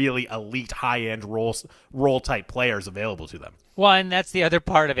those really elite, high-end role-type players available to them. Well, and that's the other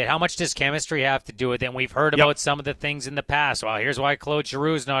part of it. How much does chemistry have to do with it? And we've heard about some of the things in the past. Well, here's why Claude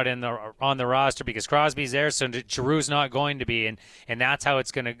Giroux's not on the roster, because Crosby's there, so Giroux's not going to be, and that's how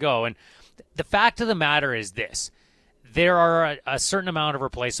it's going to go. And the fact of the matter is this. there are a certain amount of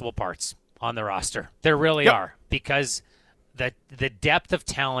replaceable parts on the roster. There really are, because the depth of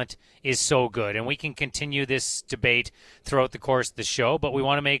talent is so good. And we can continue this debate throughout the course of the show, but we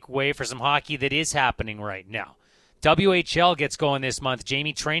want to make way for some hockey that is happening right now. WHL gets going this month.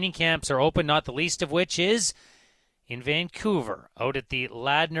 Jamie, training camps are open, not the least of which is in Vancouver, out at the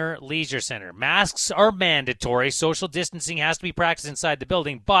Ladner Leisure Center. Masks are mandatory. Social distancing has to be practiced inside the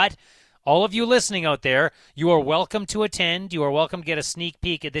building, but all of you listening out there, you are welcome to attend. You are welcome to get a sneak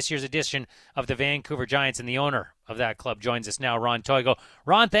peek at this year's edition of the Vancouver Giants, and the owner of that club joins us now, Ron Toigo.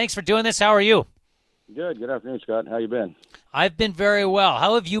 Ron, thanks for doing this. How are you? Good. Good afternoon, Scott. How you been? I've been very well.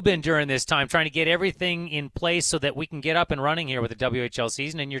 How have you been during this time, trying to get everything in place so that we can get up and running here with the WHL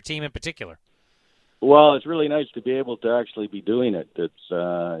season, and your team in particular? Well, it's really nice to be able to actually be doing it.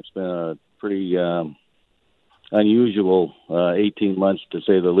 It's been a pretty unusual 18 months, to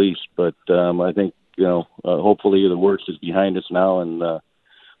say the least. But I think, hopefully the worst is behind us now, and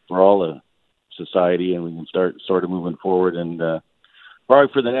for all the society, and we can start sort of moving forward, and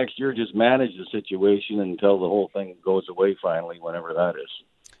probably for the next year just manage the situation until the whole thing goes away finally, whenever that is.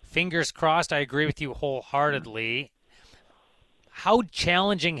 Fingers crossed. I agree with you wholeheartedly. How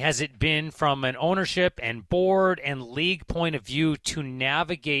challenging has it been from an ownership and board and league point of view to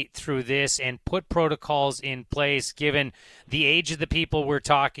navigate through this and put protocols in place, given the age of the people we're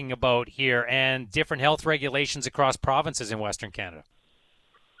talking about here and different health regulations across provinces in Western Canada?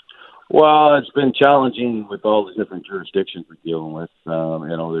 Well, it's been challenging with all the different jurisdictions we're dealing with.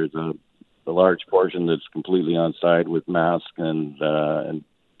 There's a large portion that's completely on side with masks and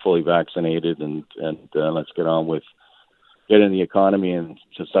fully vaccinated, and let's get on with getting the economy and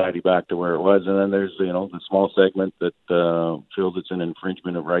society back to where it was. And then there's, the small segment that feels it's an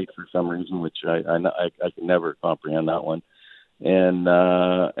infringement of rights for some reason, which I can never comprehend that one. And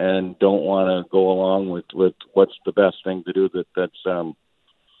don't want to go along with what's the best thing to do that's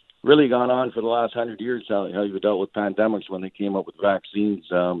really gone on for the last 100 years, how you dealt with pandemics when they came up with vaccines.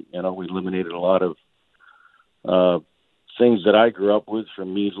 We eliminated a lot of things that I grew up with,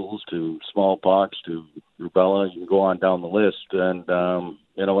 from measles to smallpox to rubella. You can go on down the list, and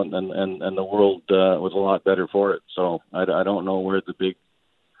the world was a lot better for it. So I don't know where the big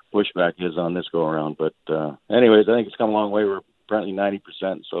pushback is on this go around, but anyways, I think it's come a long way. We're apparently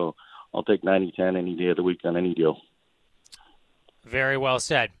 90%, so I'll take 90-10 any day of the week on any deal. Very well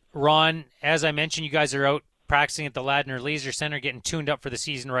said. Ron, as I mentioned, you guys are out practicing at the Ladner Leisure Center, getting tuned up for the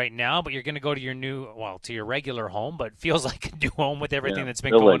season right now, but you're going to go to your regular home, but it feels like a new home with everything that's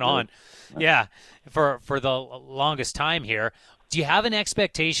been going on. Yeah, for the longest time here. Do you have an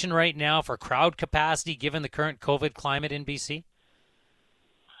expectation right now for crowd capacity given the current COVID climate in BC?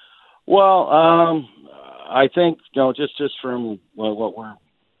 Well, I think, just from what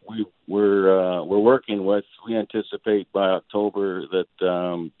we're working with, we anticipate by October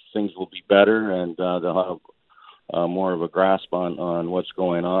that things will be better, and they'll have more of a grasp on what's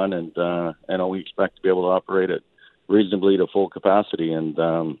going on, and we expect to be able to operate it reasonably to full capacity, and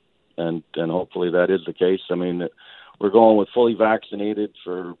hopefully that is the case. I mean, we're going with fully vaccinated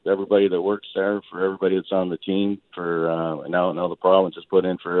for everybody that works there, for everybody that's on the team, for now the province has put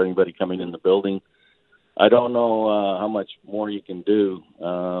in for anybody coming in the building. I don't know how much more you can do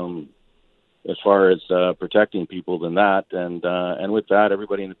as far as protecting people than that, and with that,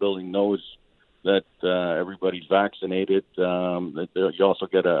 everybody in the building knows that everybody's vaccinated. That you also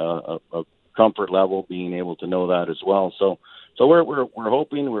get a comfort level being able to know that as well. So we're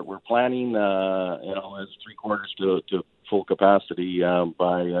hoping, we're planning, as 3/4 to full capacity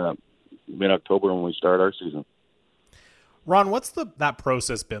by mid-October when we start our season. Ron, what's that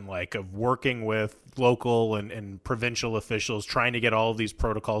process been like of working with local and provincial officials trying to get all of these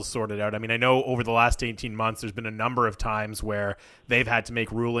protocols sorted out? I mean, I know over the last 18 months, there's been a number of times where they've had to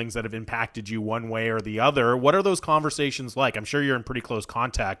make rulings that have impacted you one way or the other. What are those conversations like? I'm sure you're in pretty close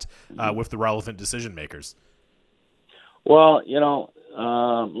contact with the relevant decision makers. Well,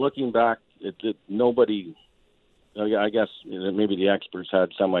 looking back, nobody, I guess maybe the experts had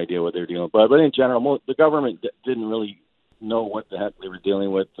some idea what they're dealing with, but in general, the government didn't really know what the heck they were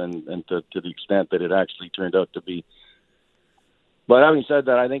dealing with, and to the extent that it actually turned out to be. But having said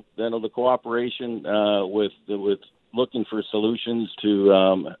that, I think the cooperation with looking for solutions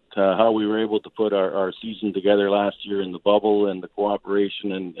to how we were able to put our season together last year in the bubble, and the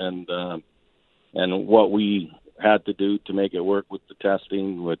cooperation and what we had to do to make it work with the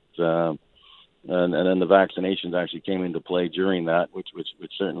testing, with and then the vaccinations actually came into play during that, which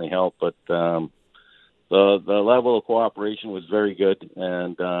certainly helped. But the level of cooperation was very good,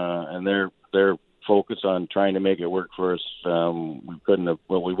 and their focus on trying to make it work for us, we wouldn't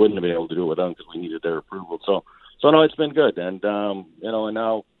have been able to do it without them, because we needed their approval. So So no, it's been good, and and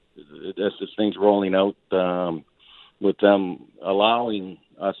now as this thing's rolling out, with them allowing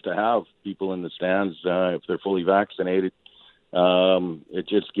us to have people in the stands if they're fully vaccinated, it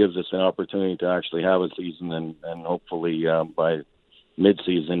just gives us an opportunity to actually have a season and hopefully by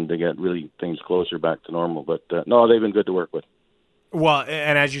mid-season to get really things closer back to normal. But no, they've been good to work with. Well,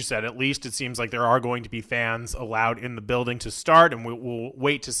 and as you said, at least it seems like there are going to be fans allowed in the building to start, and we'll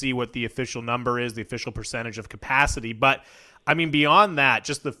wait to see what the official number is, the official percentage of capacity. But, I mean, beyond that,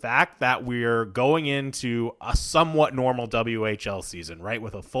 just the fact that we're going into a somewhat normal WHL season, right,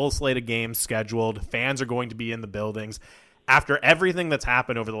 with a full slate of games scheduled, fans are going to be in the buildings. After everything that's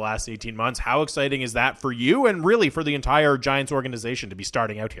happened over the last 18 months, how exciting is that for you and really for the entire Giants organization to be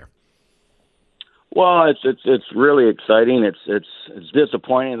starting out here? Well, it's really exciting. It's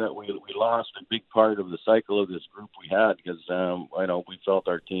disappointing that we lost a big part of the cycle of this group we had because we felt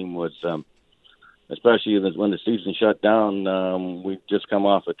our team was, especially when the season shut down. We'd just come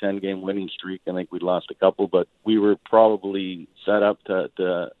off a 10-game winning streak. I think we'd lost a couple, but we were probably set up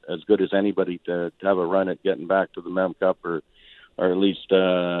to as good as anybody to have a run at getting back to the Mem Cup or at least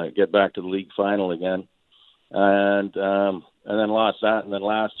get back to the league final again. And then lost that, and then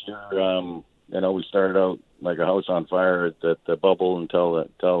last year. We started out like a house on fire at the bubble until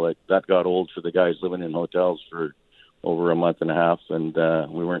that got old for the guys living in hotels for over a month and a half, and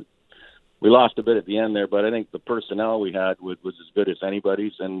we lost a bit at the end there. But I think the personnel we had was as good as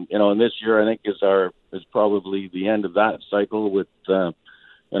anybody's, and and this year I think is probably the end of that cycle with Sordoff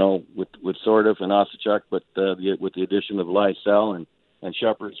and Osachuk, but with the addition of Lysell and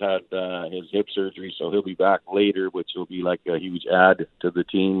Shepard's had his hip surgery, so he'll be back later, which will be like a huge add to the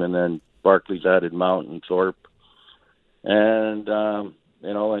team, and then Barkley's added Mount and Thorpe, and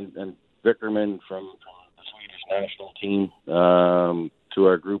and Vickerman from the Swedish national team to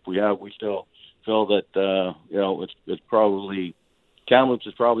our group. We still feel that it's probably Kamloops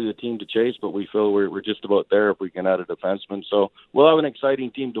is probably the team to chase, but we feel we're just about there if we can add a defenseman. So we'll have an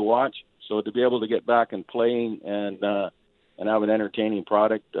exciting team to watch. So to be able to get back and playing and have an entertaining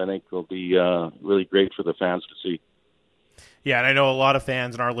product, I think will be really great for the fans to see. Yeah, and I know a lot of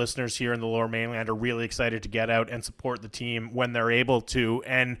fans and our listeners here in the Lower Mainland are really excited to get out and support the team when they're able to.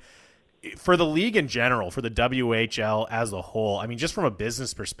 And for the league in general, for the WHL as a whole, I mean, just from a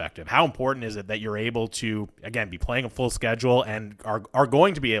business perspective, how important is it that you're able to, again, be playing a full schedule and are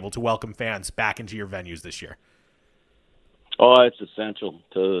going to be able to welcome fans back into your venues this year? Oh, it's essential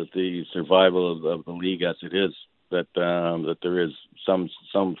to the survival of the league as it is, that there is some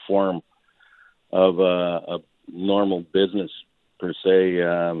form of a normal business per se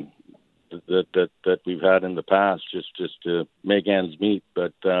that we've had in the past just to make ends meet.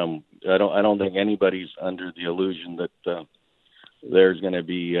 But I don't think anybody's under the illusion that there's going to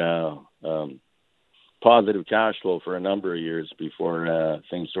be positive cash flow for a number of years before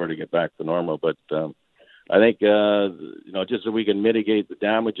things sort of get back to normal. But I think just so we can mitigate the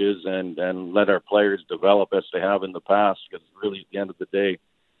damages and let our players develop as they have in the past, because really at the end of the day,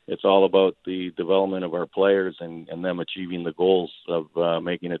 it's all about the development of our players and them achieving the goals of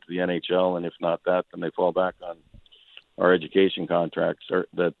making it to the NHL. And if not that, then they fall back on our education contracts, or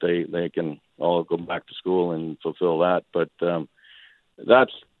that they can all go back to school and fulfill that. But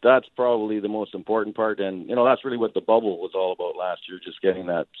that's probably the most important part. And, that's really what the bubble was all about last year, just getting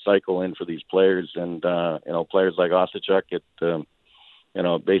that cycle in for these players. And, players like Osachuk, it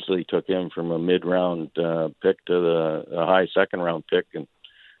basically took him from a mid-round pick to a high second-round pick,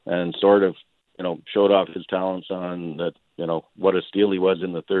 and sort of, showed off his talents on that, what a steal he was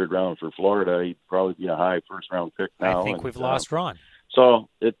in the third round for Florida. He'd probably be a high first-round pick now. I think we've lost Ron. So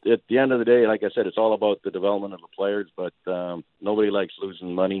at the end of the day, like I said, it's all about the development of the players, but nobody likes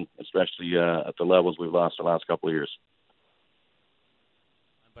losing money, especially at the levels we've lost the last couple of years.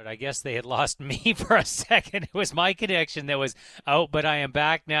 But I guess they had lost me for a second. It was my connection that was out, but I am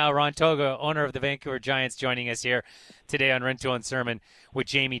back now. Ron Toga, owner of the Vancouver Giants, joining us here today on Rintoul and Sermon with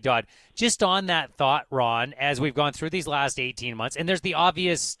Jamie Dodd. Just on that thought, Ron, as we've gone through these last 18 months, and there's the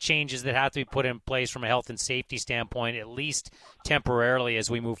obvious changes that have to be put in place from a health and safety standpoint, at least temporarily as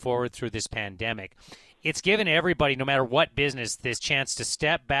we move forward through this pandemic. It's given everybody, no matter what business, this chance to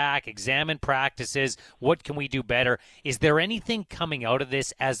step back, examine practices. What can we do better? Is there anything coming out of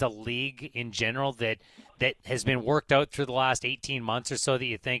this as a league in general that has been worked out through the last 18 months or so that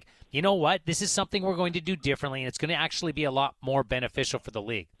you think, you know what, this is something we're going to do differently, and it's going to actually be a lot more beneficial for the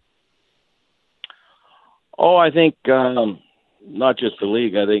league? Oh, I think not just the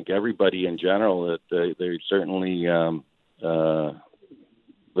league. I think everybody in general, that they certainly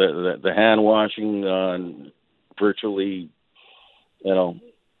the hand washing on virtually,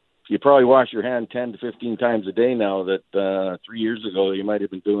 you probably wash your hand 10 to 15 times a day now that 3 years ago you might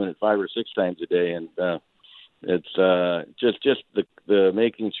have been doing it 5 or 6 times a day. And it's just the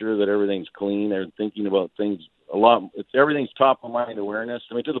making sure that everything's clean and thinking about things a lot. Everything's top of mind awareness.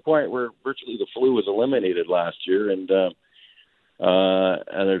 I mean, to the point where virtually the flu was eliminated last year. And as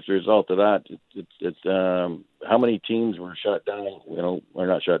a result of that, it's how many teams were shut down, or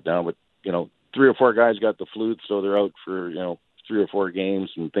not shut down, but, 3 or 4 guys got the flu, so they're out for, 3 or 4 games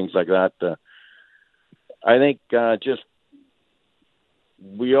and things like that. I think just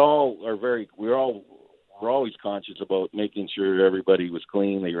we're always conscious about making sure everybody was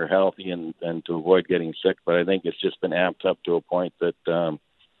clean, they were healthy, and to avoid getting sick. But I think it's just been amped up to a point that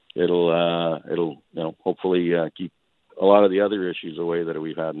it'll hopefully keep a lot of the other issues away that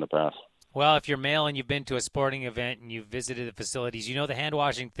we've had in the past. Well, if you're male and you've been to a sporting event and you've visited the facilities, the hand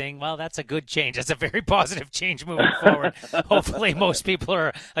washing thing, well, that's a good change. That's a very positive change moving forward. Hopefully most people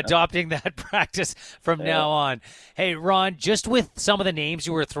are adopting that practice from now on. Hey, Ron, just with some of the names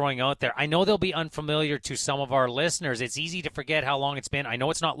you were throwing out there, I know they'll be unfamiliar to some of our listeners. It's easy to forget how long it's been. I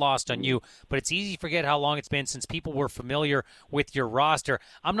know it's not lost on you, but it's easy to forget how long it's been since people were familiar with your roster.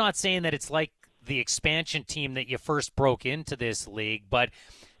 I'm not saying that it's like the expansion team that you first broke into this league, but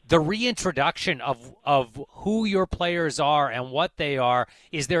the reintroduction of who your players are and what they are,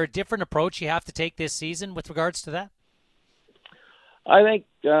 is there a different approach you have to take this season with regards to that? I think,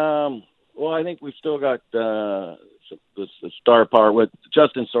 I think we've still got the star power. With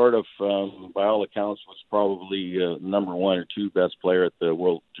Justin sort of, by all accounts, was probably number 1 or 2 best player at the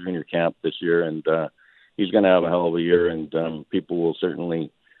World Junior Camp this year, and he's going to have a hell of a year, and people will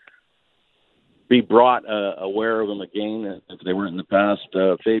certainly be brought aware of him again if they weren't in the past.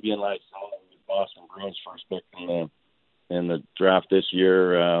 Fabian Lysell, Boston Bruins first pick in the draft this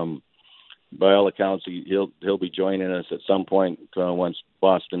year. By all accounts, he'll be joining us at some point once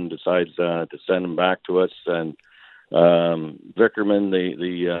Boston decides to send him back to us. And Vickerman,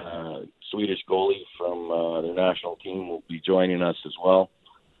 the Swedish goalie from the national team, will be joining us as well.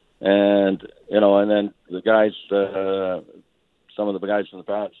 And and then the guys, some of the guys from the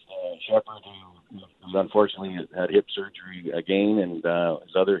past, Shepard, who unfortunately had hip surgery again, and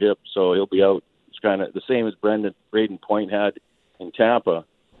his other hip, so he'll be out. It's kind of the same as Braden Point had in Tampa,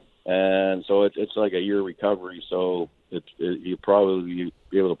 and so it's like a year recovery. So he'll probably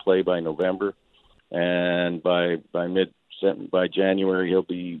be able to play by November, and by January he'll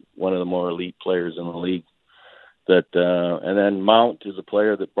be one of the more elite players in the league. And then Mount is a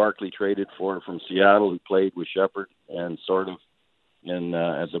player that Barkley traded for from Seattle, who played with Shepard and sort of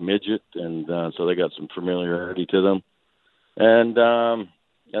as a midget, and so they got some familiarity to them. And then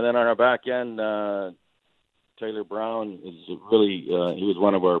on our back end, Taylor Brown is really he was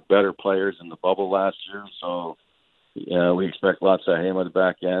one of our better players in the bubble last year, so we expect lots of him at the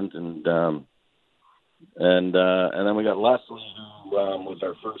back end. And then we got Leslie, who was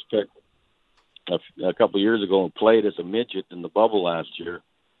our first pick a couple of years ago and played as a midget in the bubble last year.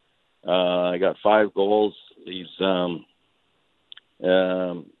 I got 5 goals. He's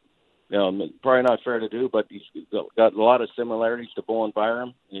probably not fair to do, but he's got a lot of similarities to Bowen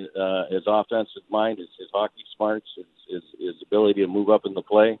Byram. His offensive mind, his hockey smarts, his ability to move up in the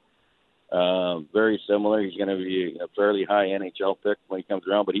play, very similar. He's going to be a fairly high NHL pick when he comes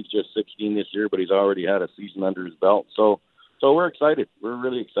around, but he's just 16 this year, but he's already had a season under his belt. So we're excited. We're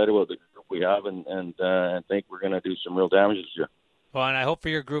really excited about the group we have, and think we're going to do some real damage this year. Well, and I hope for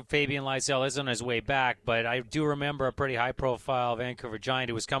your group, Fabian Lysell is on his way back, but I do remember a pretty high-profile Vancouver Giant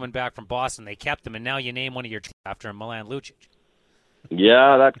who was coming back from Boston. They kept him, and now you name one of your after him, Milan Lucic.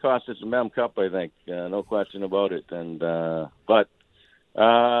 Yeah, that cost us a Mem Cup, I think. No question about it. And but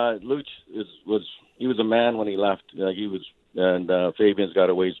Luch he was a man when he left. Fabian's got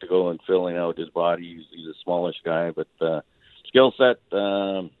a ways to go in filling out his body. He's a smallish guy, but skill set.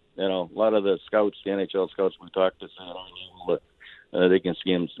 A lot of the scouts, the NHL scouts we talked to, they can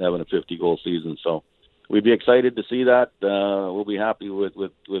see him having a 50-goal season. So we'd be excited to see that. We'll be happy with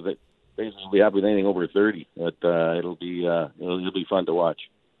it. Basically, we'll be happy with anything over 30. But it'll be fun to watch.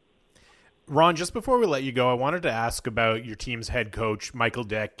 Ron, just before we let you go, I wanted to ask about your team's head coach, Michael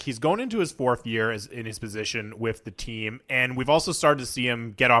Dick. He's going into his 4th year in his position with the team, and we've also started to see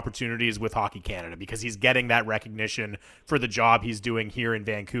him get opportunities with Hockey Canada because he's getting that recognition for the job he's doing here in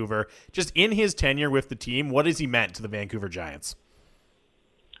Vancouver. Just in his tenure with the team, what has he meant to the Vancouver Giants?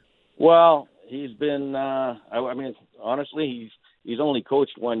 Well, he's been, honestly, he's only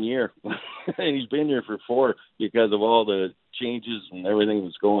coached 1 year, and he's been here for 4 because of all the changes and everything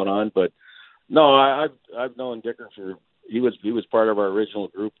that's going on. But no, I've known Dicker he was part of our original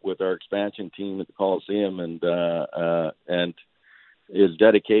group with our expansion team at the Coliseum, and his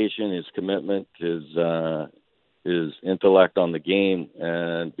dedication, his commitment, his intellect on the game,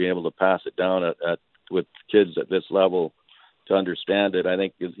 and being able to pass it down with kids at this level to understand it, I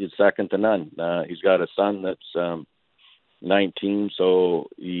think is second to none. He's got a son that's 19, so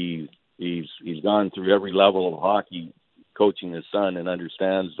he's gone through every level of hockey, coaching his son, and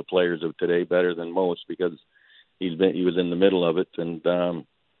understands the players of today better than most because he was in the middle of it, and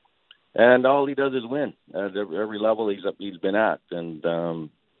all he does is win at every level he's been at, and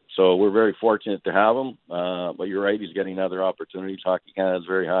so we're very fortunate to have him. But you're right, he's getting other opportunities. Hockey Canada is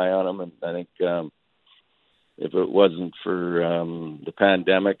very high on him, and I think if it wasn't for the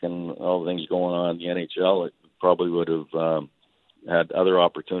pandemic and all the things going on in the NHL, it probably would have had other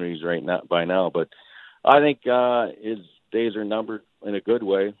opportunities by now. But I think his days are numbered in a good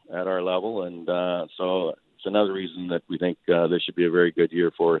way at our level, and so it's another reason that we think this should be a very good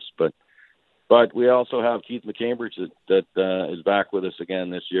year for us. But we also have Keith McCambridge that is back with us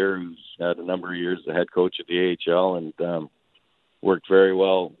again this year, who's had a number of years as the head coach at the AHL and worked very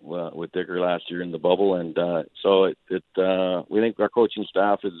well with Digger last year in the bubble. And so we think our coaching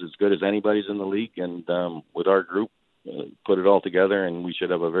staff is as good as anybody's in the league. And with our group, put it all together, and we should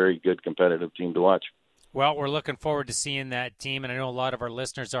have a very good competitive team to watch. Well, we're looking forward to seeing that team, and I know a lot of our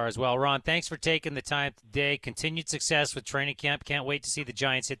listeners are as well. Ron, thanks for taking the time today. Continued success with training camp. Can't wait to see the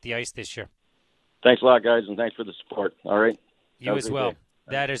Giants hit the ice this year. Thanks a lot, guys, and thanks for the support. All right. You as well. Day.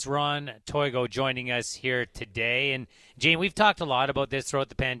 That is Ron Toigo joining us here today. And, Jane, we've talked a lot about this throughout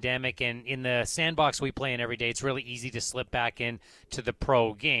the pandemic, and in the sandbox we play in every day, it's really easy to slip back into the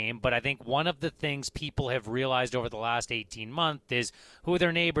pro game. But I think one of the things people have realized over the last 18 months is who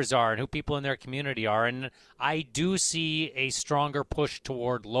their neighbors are and who people in their community are. And I do see a stronger push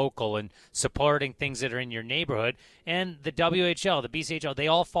toward local and supporting things that are in your neighborhood. And the WHL, the BCHL, they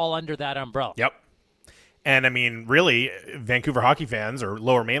all fall under that umbrella. Yep. And, I mean, really, Vancouver hockey fans, or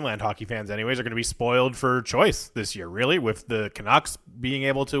Lower Mainland hockey fans anyways, are going to be spoiled for choice this year, really, with the Canucks being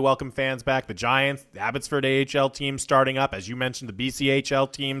able to welcome fans back, the Giants, the Abbotsford AHL team starting up. As you mentioned, the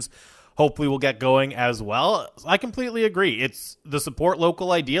BCHL teams hopefully will get going as well. I completely agree. It's the support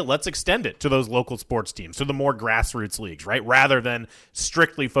local idea. Let's extend it to those local sports teams, to the more grassroots leagues, right, rather than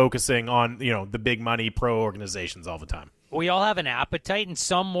strictly focusing on, the big money pro organizations all the time. We all have an appetite, and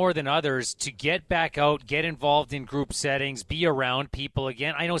some more than others, to get back out, get involved in group settings, be around people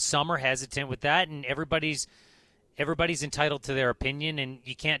again. I know some are hesitant with that, and everybody's entitled to their opinion, and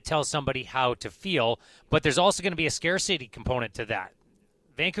you can't tell somebody how to feel. But there's also going to be a scarcity component to that.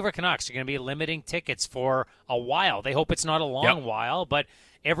 Vancouver Canucks are going to be limiting tickets for a while. They hope it's not a long while, but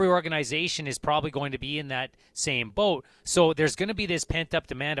every organization is probably going to be in that same boat. So there's going to be this pent-up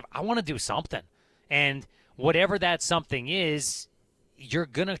demand of, I want to do something. And whatever that something is, you're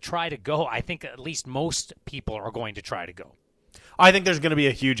going to try to go. I think at least most people are going to try to go. I think there's going to be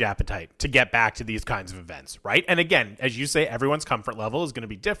a huge appetite to get back to these kinds of events, right? And again, as you say, everyone's comfort level is going to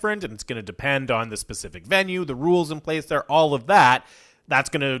be different, and it's going to depend on the specific venue, the rules in place there, all of that. That's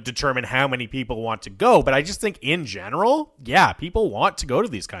going to determine how many people want to go. But I just think in general, people want to go to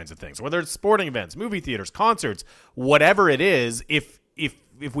these kinds of things, whether it's sporting events, movie theaters, concerts, whatever it is. If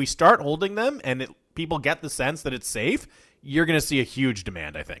we start holding them and people get the sense that it's safe, you're going to see a huge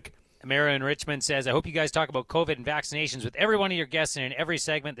demand, I think. Amara in Richmond says, I hope you guys talk about COVID and vaccinations with every one of your guests, and in every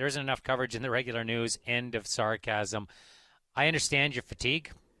segment there isn't enough coverage in the regular news. End of sarcasm. I understand your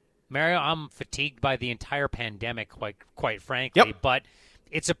fatigue. Mario, I'm fatigued by the entire pandemic, quite frankly, but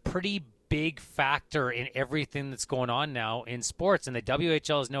it's a pretty big factor in everything that's going on now in sports, and the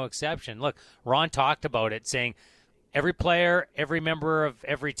WHL is no exception. Look, Ron talked about it, saying every player, every member of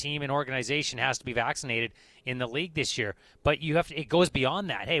every team and organization has to be vaccinated in the league this year. But it goes beyond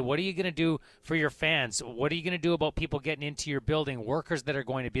that. Hey, what are you going to do for your fans? What are you going to do about people getting into your building, workers that are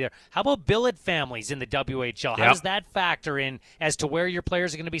going to be there? How about billet families in the WHL? How does that factor in as to where your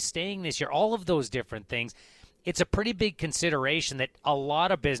players are going to be staying this year? All of those different things. It's a pretty big consideration that a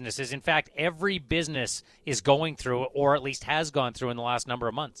lot of businesses, in fact, every business is going through, or at least has gone through in the last number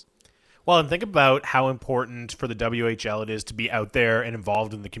of months. Well, and think about how important for the WHL it is to be out there and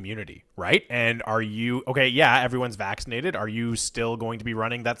involved in the community, right? And are you, everyone's vaccinated. Are you still going to be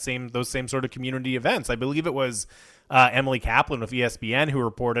running those same sort of community events? I believe it was Emily Kaplan with ESPN who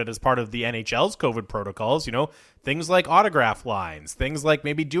reported as part of the NHL's COVID protocols, things like autograph lines, things like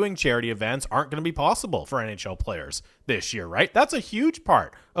maybe doing charity events aren't going to be possible for NHL players this year, right? That's a huge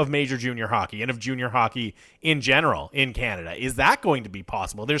part of major junior hockey and of junior hockey in general in Canada. Is that going to be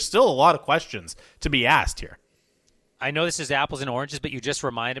possible? There's still a lot of questions to be asked here. I know this is apples and oranges, but you just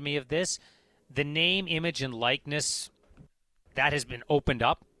reminded me of this. The name, image, and likeness, that has been opened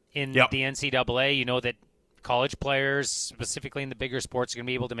up in the NCAA. You know that college players, specifically in the bigger sports, are going to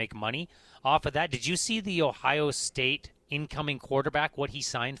be able to make money off of that. Did you see the Ohio State incoming quarterback, what he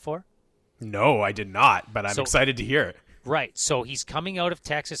signed for? No, I did not, but I'm excited to hear it. Right. So he's coming out of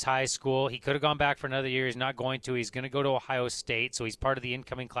Texas high school. He could have gone back for another year. He's not going to. He's going to go to Ohio State. So he's part of the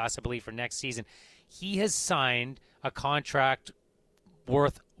incoming class, I believe, for next season. He has signed a contract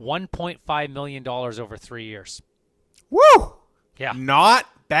worth $1.5 million over 3 years. Woo! Yeah. Not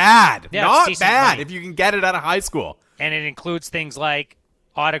bad. Yeah, not bad money. if you can get it out of high school. And it includes things like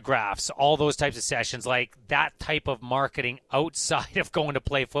autographs, all those types of sessions, like that type of marketing outside of going to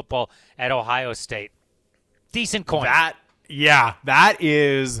play football at Ohio State. Decent coin. That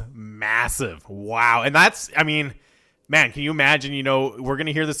is massive. Wow. And that's, I mean, man, can you imagine, we're going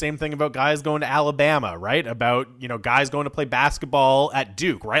to hear the same thing about guys going to Alabama, right? About, guys going to play basketball at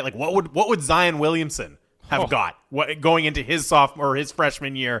Duke, right? Like what would Zion Williamson have got going into his sophomore or his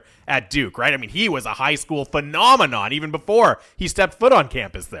freshman year at Duke, right? I mean, he was a high school phenomenon even before he stepped foot on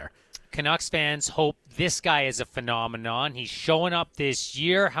campus there. Canucks fans hope this guy is a phenomenon. He's showing up this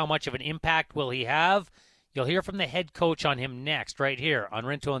year. How much of an impact will he have? You'll hear from the head coach on him next, right here on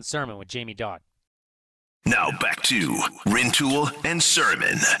Rintoul and Sermon with Jamie Dodd. Now back to Rintoul and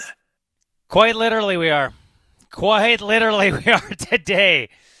Sermon. Quite literally we are. Quite literally we are today.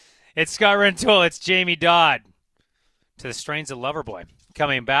 It's Scott Rintoul. It's Jamie Dodd. To the strains of Loverboy.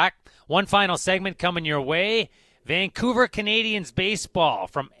 Coming back. One final segment coming your way. Vancouver Canadians baseball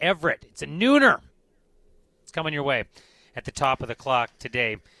from Everett. It's a nooner. It's coming your way at the top of the clock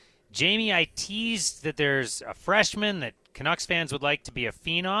today. Jamie, I teased that there's a freshman that Canucks fans would like to be a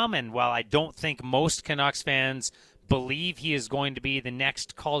phenom, and while I don't think most Canucks fans believe he is going to be the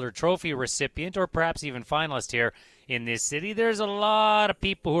next Calder Trophy recipient or perhaps even finalist here in this city, there's a lot of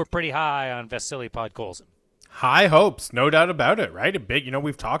people who are pretty high on Vasily Podkolzin. High hopes, no doubt about it, right? A big,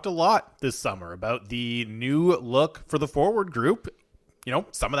 we've talked a lot this summer about the new look for the forward group.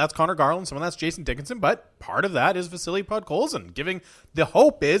 Some of that's Connor Garland, some of that's Jason Dickinson, but part of that is Vasily Podkolzin. The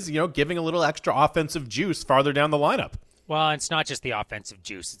hope is, giving a little extra offensive juice farther down the lineup. Well, it's not just the offensive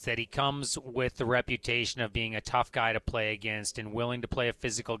juice. It's that he comes with the reputation of being a tough guy to play against and willing to play a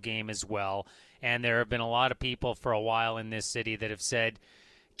physical game as well. And there have been a lot of people for a while in this city that have said,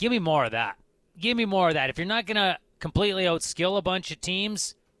 give me more of that. Give me more of that. If you're not going to completely outskill a bunch of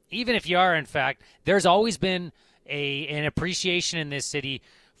teams, even if you are, in fact, there's always been an appreciation in this city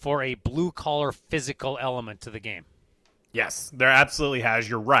for a blue-collar physical element to the game. Yes, there absolutely has.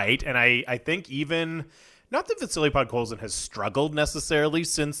 You're right. And I think even, not that Vasily Podkolzin has struggled necessarily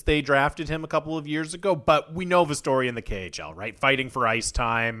since they drafted him a couple of years ago, but we know the story in the KHL, right? Fighting for ice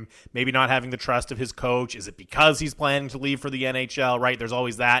time, maybe not having the trust of his coach. Is it because he's planning to leave for the NHL, right? There's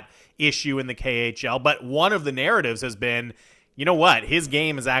always that issue in the KHL. But one of the narratives has been, you know what? His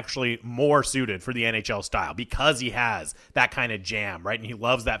game is actually more suited for the NHL style because he has that kind of jam, right? And he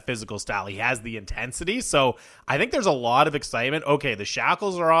loves that physical style. He has the intensity. So I think there's a lot of excitement. Okay, the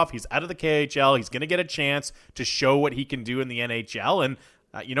shackles are off. He's out of the KHL. He's going to get a chance to show what he can do in the NHL. And,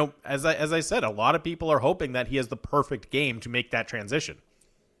 as I said, a lot of people are hoping that he has the perfect game to make that transition.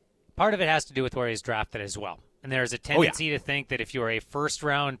 Part of it has to do with where he's drafted as well. And there's a tendency to think that if you're a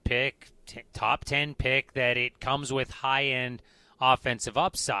first-round pick, top 10 pick, that it comes with high-end offensive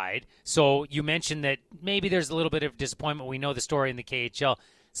upside. So you mentioned that maybe there's a little bit of disappointment. We know the story in the KHL.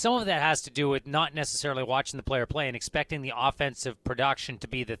 Some of that has to do with not necessarily watching the player play and expecting the offensive production to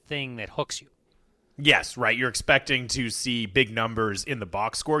be the thing that hooks you. Yes, right. You're expecting to see big numbers in the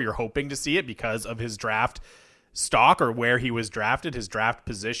box score. You're hoping to see it because of his draft stock or where he was drafted, his draft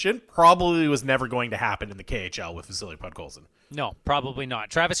position. Probably was never going to happen in the KHL with Vasily Podkolzin. No, probably not.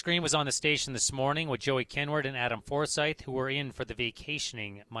 Travis Green was on the station this morning with Joey Kenward and Adam Forsyth, who were in for the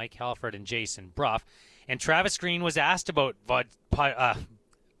vacationing Mike Halford and Jason Bruff. And Travis Green was asked about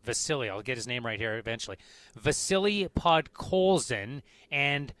Vasily, I'll get his name right here eventually, Vasily Podkolzin,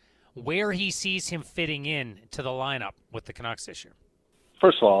 and where he sees him fitting in to the lineup with the Canucks this year.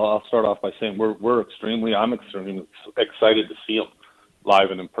 First of all, I'll start off by saying I'm extremely excited to see him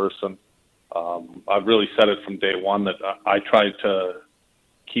live and in person. I've really said it from day one that I try to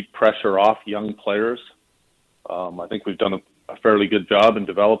keep pressure off young players. I think we've done a fairly good job in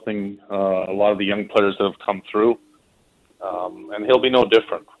developing a lot of the young players that have come through. And he'll be no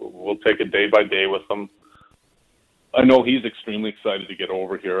different. We'll take it day by day with him. I know he's extremely excited to get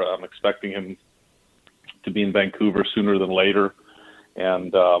over here. I'm expecting him to be in Vancouver sooner than later.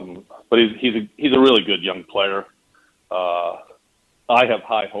 And but he's a really good young player. I have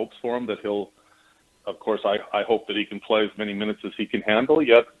high hopes for him that he'll. Of course, I hope that he can play as many minutes as he can handle.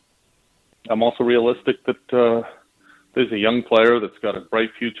 Yet, I'm also realistic that there's a young player that's got a bright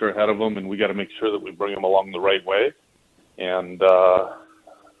future ahead of him, and we got to make sure that we bring him along the right way. And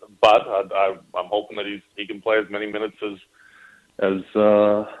but I'm hoping that he can play as many minutes as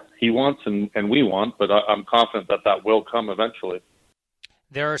he wants and we want. But I'm confident that will come eventually.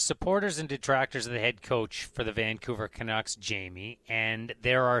 There are supporters and detractors of the head coach for the Vancouver Canucks, Jamie, and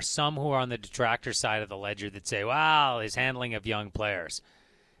there are some who are on the detractor side of the ledger that say, wow, his handling of young players.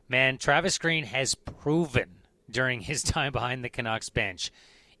 Man, Travis Green has proven during his time behind the Canucks bench,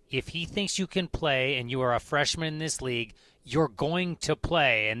 if he thinks you can play and you are a freshman in this league, you're going to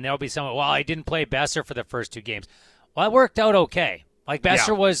play. And there'll be someone, well, I didn't play Besser for the first 2 games. Well, it worked out okay. Like,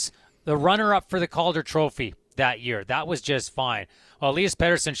 Besser was the runner-up for the Calder Trophy that year. That was just fine. Well, Elias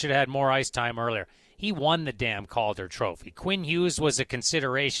Pettersson should have had more ice time earlier. He won the damn Calder Trophy. Quinn Hughes was a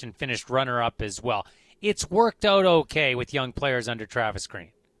consideration, finished runner-up as well. It's worked out okay with young players under Travis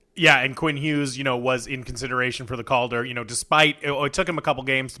Green. Yeah, and Quinn Hughes, was in consideration for the Calder, despite it took him a couple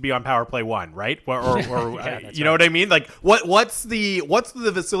games to be on power play 1, right? Or you know what I mean? Like, what's the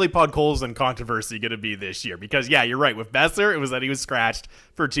Vasily Podkolzin controversy going to be this year? Because you're right. With Besser, it was that he was scratched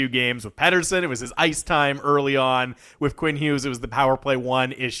for 2 games. With Pettersson, it was his ice time early on. With Quinn Hughes, it was the power play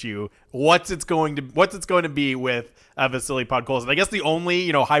 1 issue. What's it going to be with Vasily Podkolzin? I guess the only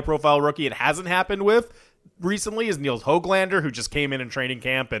high profile rookie it hasn't happened with recently is Niels Höglander, who just came in training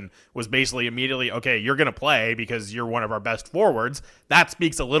camp and was basically immediately, okay, you're going to play because you're one of our best forwards. That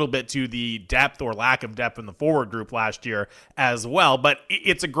speaks a little bit to the depth or lack of depth in the forward group last year as well. But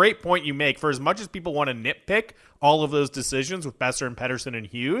it's a great point you make. For as much as people want to nitpick all of those decisions with Besser and Pettersson and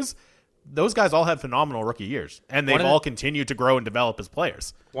Hughes, those guys all had phenomenal rookie years, and they've all continued to grow and develop as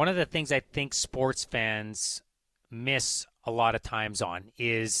players. One of the things I think sports fans miss a lot of times on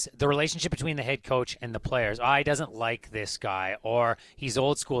is the relationship between the head coach and the players. He doesn't like this guy, or he's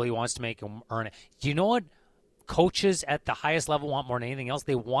old school, he wants to make him earn it. Do you know what coaches at the highest level want more than anything else?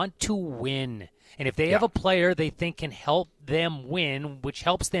 They want to win. And if they have a player they think can help them win, which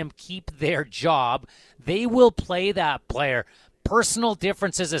helps them keep their job, they will play that player. Personal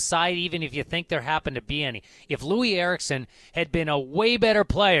differences aside, even if you think there happen to be any. If Louis Eriksson had been a way better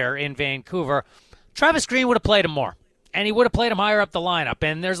player in Vancouver, Travis Green would have played him more. And he would have played him higher up the lineup.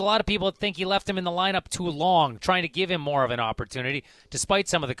 And there's a lot of people that think he left him in the lineup too long, trying to give him more of an opportunity, despite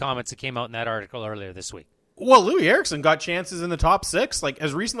some of the comments that came out in that article earlier this week. Well, Louis Eriksson got chances in the top 6 like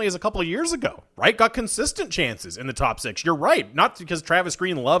as recently as a couple of years ago, right? Got consistent chances in the top 6. You're right. Not because Travis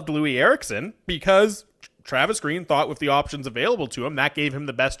Green loved Louis Eriksson, because Travis Green thought with the options available to him, that gave him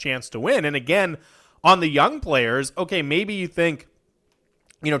the best chance to win. And again, on the young players, okay, maybe you think,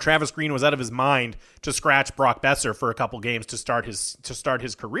 Travis Green was out of his mind to scratch Brock Besser for a couple games to start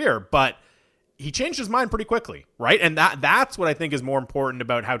his career, but he changed his mind pretty quickly, right? And that's what I think is more important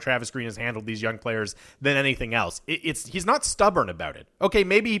about how Travis Green has handled these young players than anything else. He's not stubborn about it. Okay,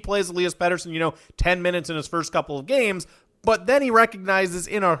 maybe he plays Elias Pettersson, 10 minutes in his first couple of games, but then he recognizes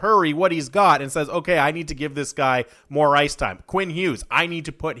in a hurry what he's got and says, okay, I need to give this guy more ice time. Quinn Hughes, I need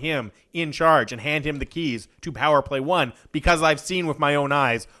to put him in charge and hand him the keys to power play 1 because I've seen with my own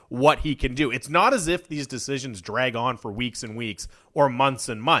eyes what he can do. It's not as if these decisions drag on for weeks and weeks or months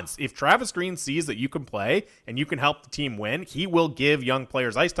and months. If Travis Green sees that you can play and you can help the team win, he will give young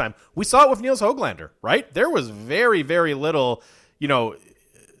players ice time. We saw it with Niels Höglander, right? There was very, very little,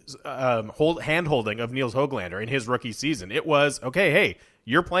 hand-holding of Niels Höglander in his rookie season. It was, okay, hey,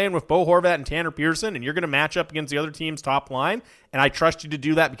 you're playing with Bo Horvat and Tanner Pearson, and you're going to match up against the other team's top line, and I trust you to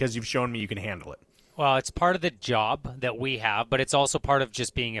do that because you've shown me you can handle it. Well, it's part of the job that we have, but it's also part of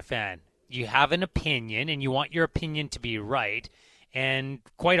just being a fan. You have an opinion, and you want your opinion to be right, and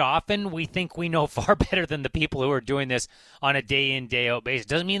quite often we think we know far better than the people who are doing this on a day-in, day-out basis.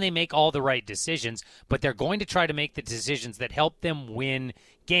 Doesn't mean they make all the right decisions, but they're going to try to make the decisions that help them win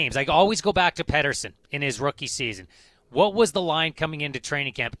games. I always go back to Pettersson in his rookie season. What was the line coming into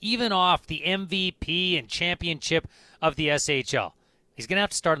training camp, even off the MVP and championship of the SHL? He's going to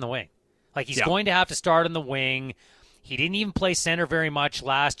have to start in the wing. He's going to have to start in the wing. He didn't even play center very much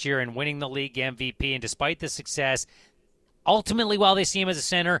last year in winning the league MVP, and despite the success, ultimately, while they see him as a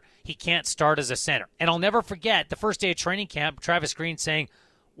center, he can't start as a center. And I'll never forget the first day of training camp, Travis Green saying,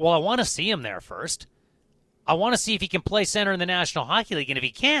 well, I want to see him there first. I want to see if he can play center in the National Hockey League. And if he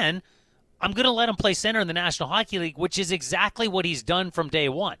can, I'm going to let him play center in the National Hockey League, which is exactly what he's done from day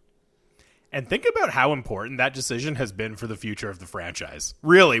one. And think about how important that decision has been for the future of the franchise.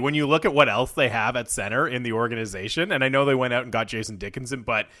 Really, when you look at what else they have at center in the organization, and I know they went out and got Jason Dickinson,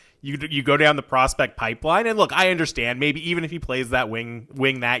 but you go down the prospect pipeline, and look, I understand, maybe even if he plays that wing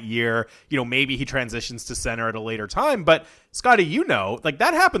that year, maybe he transitions to center at a later time, but Scotty, like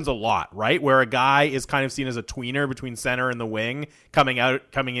that happens a lot, right? Where a guy is kind of seen as a tweener between center and the wing coming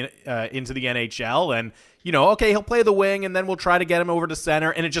in into the NHL, and okay, he'll play the wing and then we'll try to get him over to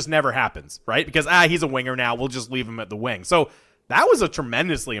center, and it just never happens, right? Because he's a winger now, we'll just leave him at the wing. So that was a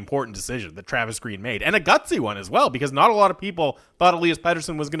tremendously important decision that Travis Green made, and a gutsy one as well, because not a lot of people thought Elias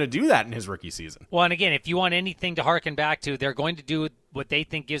Pettersson was going to do that in his rookie season. Well, and again, if you want anything to harken back to, they're going to do what they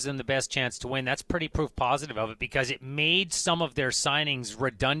think gives them the best chance to win. That's pretty proof positive of it, because it made some of their signings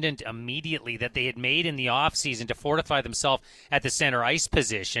redundant immediately that they had made in the offseason to fortify themselves at the center ice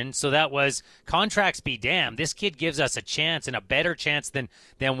position. So that was, contracts be damned. This kid gives us a chance, and a better chance than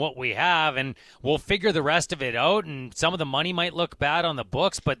what we have, and we'll figure the rest of it out, and some of the money might look bad on the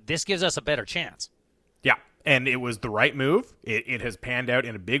books, but this gives us a better chance. Yeah, and it was the right move. It has panned out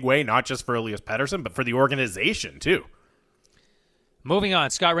in a big way, not just for Elias Pettersson, but for the organization too. Moving on,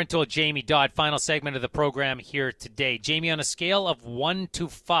 Scott Rintoul, Jamie Dodd, final segment of the program here today. Jamie, on a scale of 1 to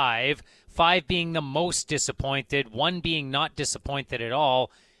 5, 5 being the most disappointed, 1 being not disappointed at all,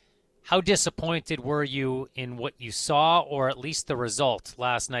 how disappointed were you in what you saw, or at least the result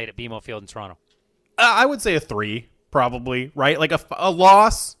last night at BMO Field in Toronto? I would say a 3, probably, right? Like a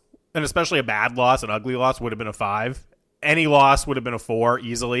loss, and especially a bad loss, an ugly loss, would have been a 5. Any loss would have been a 4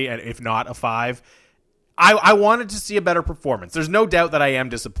 easily, and if not a 5. I wanted to see a better performance. There's no doubt that I am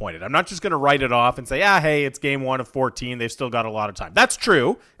disappointed. I'm not just going to write it off and say, hey, it's game 1 of 14. They've still got a lot of time. That's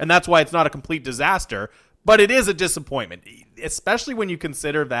true, and that's why it's not a complete disaster, but it is a disappointment, especially when you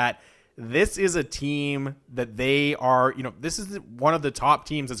consider that this is a team that they are, this is one of the top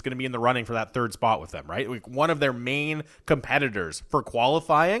teams that's going to be in the running for that third spot with them, right? Like one of their main competitors for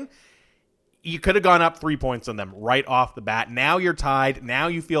qualifying. You could have gone up 3 points on them right off the bat. Now you're tied. Now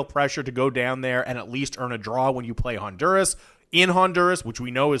you feel pressure to go down there and at least earn a draw when you play Honduras. In Honduras, which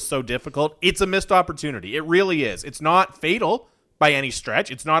we know is so difficult, it's a missed opportunity. It really is. It's not fatal by any stretch.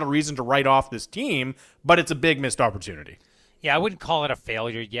 It's not a reason to write off this team, but it's a big missed opportunity. Yeah, I wouldn't call it a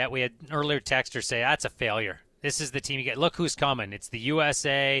failure yet. We had an earlier texter say, that's a failure. This is the team you get. Look who's coming. It's the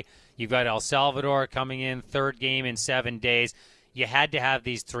USA. You've got El Salvador coming in, third game in 7 days. You had to have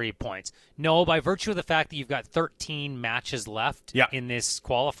these 3 points. No, by virtue of the fact that you've got 13 matches left in this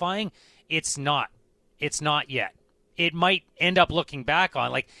qualifying, it's not. It's not yet. It might end up looking back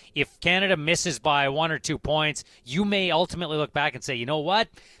on, like, if Canada misses by 1 or 2 points, you may ultimately look back and say, you know what?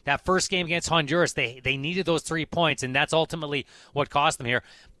 That first game against Honduras, they needed those 3 points, and that's ultimately what cost them here.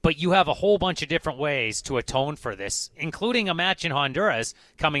 But you have a whole bunch of different ways to atone for this, including a match in Honduras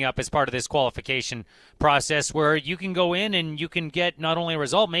coming up as part of this qualification process where you can go in and you can get not only a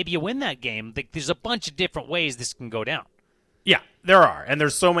result, maybe you win that game. There's a bunch of different ways this can go down. Yeah, there are. And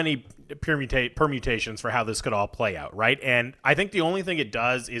there's so many permutations for how this could all play out, right? And I think the only thing it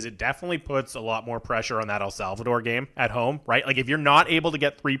does is it definitely puts a lot more pressure on that El Salvador game at home, right? Like if you're not able to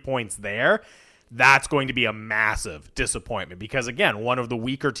get 3 points there, that's going to be a massive disappointment because, again, one of the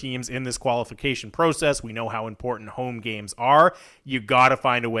weaker teams in this qualification process. We know how important home games are. You got to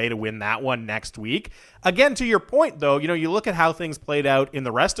find a way to win that one next week. Again, to your point, though, you look at how things played out in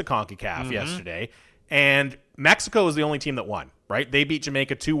the rest of CONCACAF yesterday, and Mexico was the only team that won, right? They beat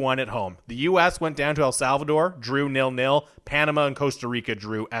Jamaica 2-1 at home. The U.S. went down to El Salvador, drew 0-0. Panama and Costa Rica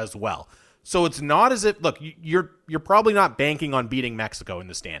drew as well. So it's not as if, look, you're probably not banking on beating Mexico in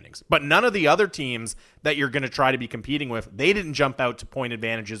the standings, but none of the other teams that you're going to try to be competing with, they didn't jump out to point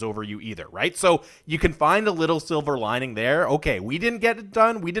advantages over you either, right? So you can find a little silver lining there. Okay, we didn't get it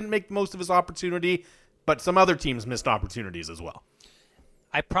done. We didn't make the most of his opportunity, but some other teams missed opportunities as well.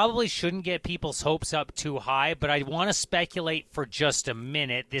 I probably shouldn't get people's hopes up too high, but I want to speculate for just a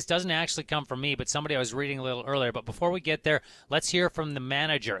minute. This doesn't actually come from me, but somebody I was reading a little earlier. But before we get there, let's hear from the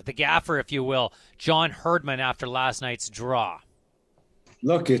manager, the gaffer, if you will, John Herdman, after last night's draw.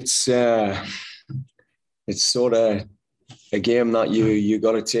 Look, it's sort of a game that you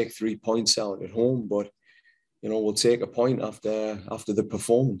got to take 3 points out at home, but we'll take a point after the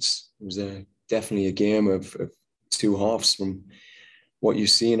performance. It was definitely a game of two halves from what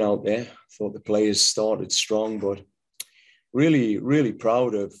you've seen out there. I thought the players started strong, but really, really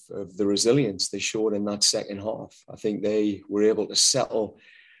proud of the resilience they showed in that second half. I think they were able to settle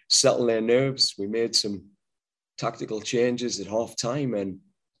their nerves. We made some tactical changes at half time, and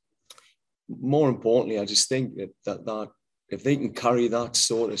more importantly, I just think that if they can carry that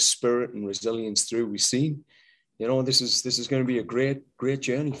sort of spirit and resilience through, we've seen, this is going to be a great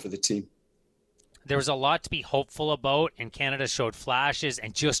journey for the team. There was a lot to be hopeful about, and Canada showed flashes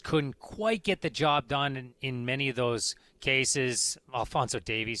and just couldn't quite get the job done in many of those cases. Alphonso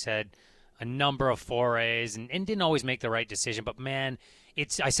Davies had a number of forays and didn't always make the right decision. But, man,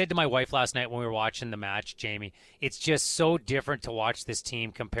 I said to my wife last night when we were watching the match, Jamie, it's just so different to watch this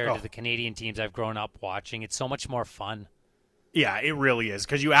team compared to the Canadian teams I've grown up watching. It's so much more fun. Yeah, it really is,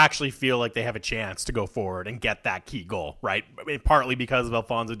 because you actually feel like they have a chance to go forward and get that key goal, right? Partly because of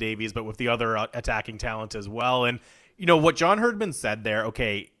Alphonso Davies, but with the other attacking talent as well. And, what John Herdman said there,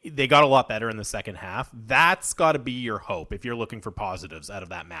 okay, they got a lot better in the second half. That's got to be your hope if you're looking for positives out of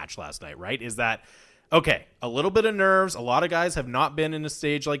that match last night, right? Is that, okay, a little bit of nerves. A lot of guys have not been in a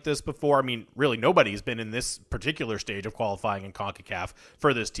stage like this before. I mean, really, nobody's been in this particular stage of qualifying in CONCACAF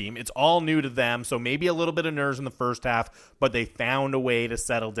for this team. It's all new to them, so maybe a little bit of nerves in the first half, but they found a way to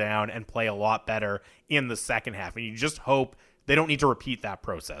settle down and play a lot better in the second half. And you just hope they don't need to repeat that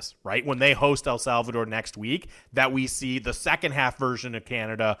process, right? When they host El Salvador next week, that we see the second half version of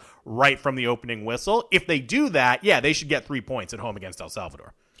Canada right from the opening whistle. If they do that, yeah, they should get 3 points at home against El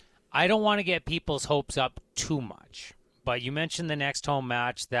Salvador. I don't want to get people's hopes up too much, but you mentioned the next home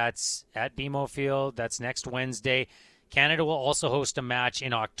match. That's at BMO Field. That's next Wednesday. Canada will also host a match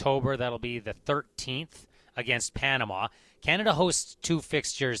in October. That'll be the 13th against Panama. Canada hosts 2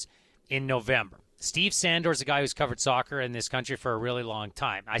 fixtures in November. Steve Sandor is a guy who's covered soccer in this country for a really long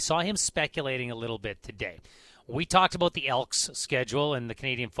time. I saw him speculating a little bit today. We talked about the Elks schedule in the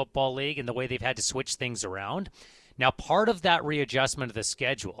Canadian Football League and the way they've had to switch things around. Now, part of that readjustment of the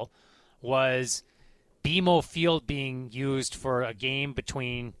schedule was BMO Field being used for a game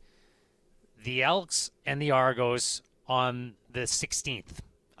between the Elks and the Argos on the 16th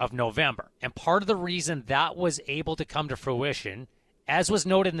of November. And part of the reason that was able to come to fruition, as was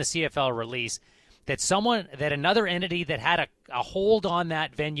noted in the CFL release, that another entity that had a hold on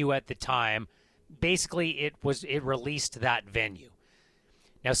that venue at the time, basically it released that venue.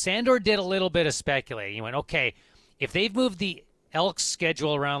 Now, Sandor did a little bit of speculating. He went, okay, if they've moved the Elks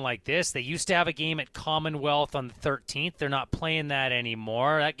schedule around like this, they used to have a game at Commonwealth on the 13th. They're not playing that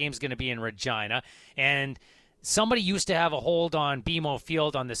anymore. That game's going to be in Regina. And somebody used to have a hold on BMO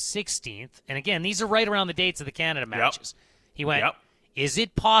Field on the 16th. And again, these are right around the dates of the Canada matches. Yep. He went, is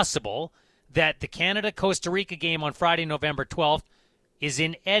it possible that the Canada-Costa Rica game on Friday, November 12th is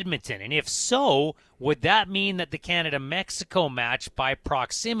in Edmonton? And if so, would that mean that the Canada-Mexico match by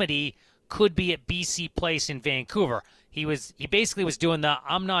proximity could be at BC Place in Vancouver? He basically was doing the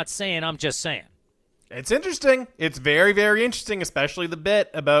I'm not saying, I'm just saying. It's interesting. It's very, very interesting, especially the bit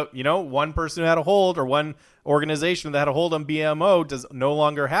about, one person who had a hold or one organization that had a hold on BMO no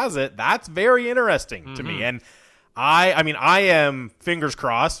longer has it. That's very interesting to me. And I am fingers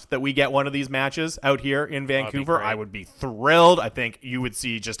crossed that we get one of these matches out here in Vancouver. I would be thrilled. I think you would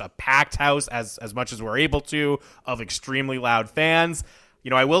see just a packed house as much as we're able to of extremely loud fans.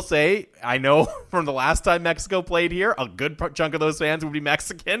 I will say, I know from the last time Mexico played here, a good chunk of those fans would be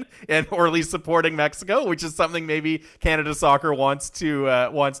Mexican or at least supporting Mexico, which is something maybe Canada Soccer wants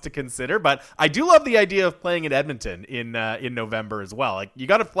to consider. But I do love the idea of playing in Edmonton in November as well. Like, you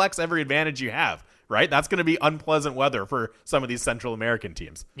got to flex every advantage you have, right? That's going to be unpleasant weather for some of these Central American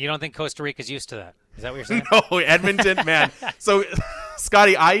teams. You don't think Costa Rica's used to that? Is that what you're saying? No, Edmonton, man. So,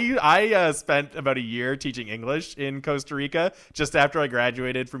 Scotty, I spent about a year teaching English in Costa Rica just after I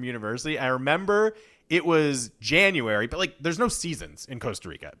graduated from university. I remember it was January, but there's no seasons in Costa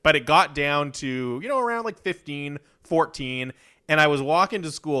Rica. But it got down to, around 15, 14. And I was walking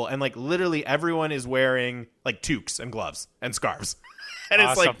to school and literally everyone is wearing toques and gloves and scarves. And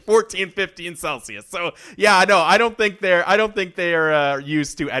awesome. It's 14, 15 Celsius. So yeah, no, I don't think they're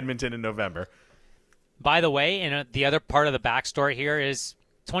used to Edmonton in November. By the way, and the other part of the backstory here is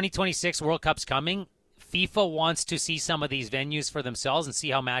 2026 World Cup's coming. FIFA wants to see some of these venues for themselves and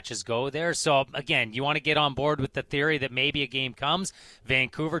see how matches go there. So, again, you want to get on board with the theory that maybe a game comes.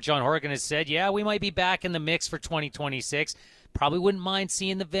 Vancouver, John Horgan has said, yeah, we might be back in the mix for 2026. Probably wouldn't mind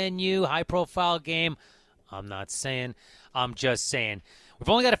seeing the venue, high-profile game. I'm not saying. I'm just saying. We've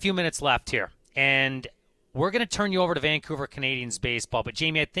only got a few minutes left here, and we're going to turn you over to Vancouver Canadians baseball. But,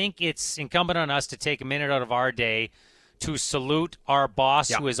 Jamie, I think it's incumbent on us to take a minute out of our day to salute our boss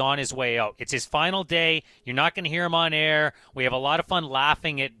who is on his way out. It's his final day. You're not going to hear him on air. We have a lot of fun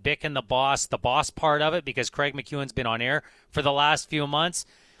laughing at Bick and the boss part of it, because Craig McEwen's been on air for the last few months.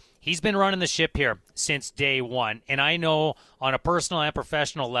 He's been running the ship here since day one, and I know on a personal and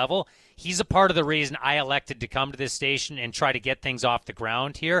professional level, he's a part of the reason I elected to come to this station and try to get things off the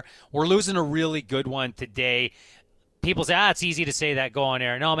ground here. We're losing a really good one today. People say, it's easy to say that, go on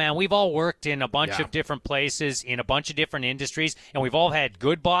air. No, man, we've all worked in a bunch of different places, in a bunch of different industries, and we've all had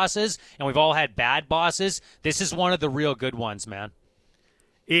good bosses, and we've all had bad bosses. This is one of the real good ones, man.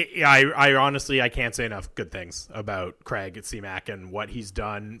 I honestly, I can't say enough good things about Craig at CMAC and what he's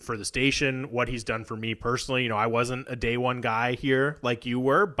done for the station, what he's done for me personally. I wasn't a day one guy here like you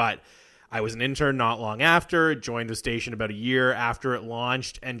were, but I was an intern not long after, joined the station about a year after it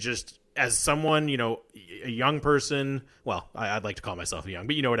launched, and just as someone, a young person, well, I'd like to call myself young,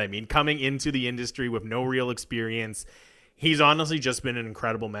 but you know what I mean, coming into the industry with no real experience, he's honestly just been an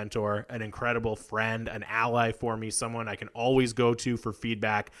incredible mentor, an incredible friend, an ally for me, someone I can always go to for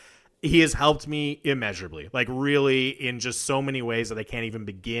feedback. He has helped me immeasurably, like really in just so many ways that I can't even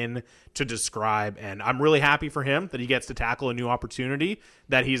begin to describe. And I'm really happy for him that he gets to tackle a new opportunity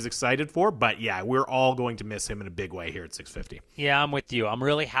that he's excited for. But yeah, we're all going to miss him in a big way here at 650. Yeah, I'm with you. I'm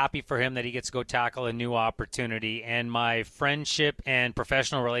really happy for him that he gets to go tackle a new opportunity. And my friendship and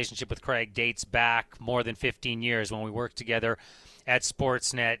professional relationship with Craig dates back more than 15 years when we worked together at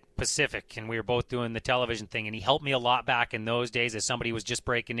Sportsnet Pacific, and we were both doing the television thing, and he helped me a lot back in those days as somebody who was just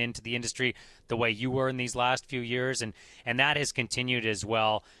breaking into the industry the way you were in these last few years, and that has continued as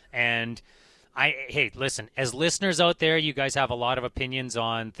well. And hey, listen, as listeners out there, you guys have a lot of opinions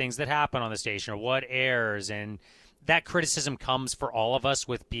on things that happen on the station or what airs, and that criticism comes for all of us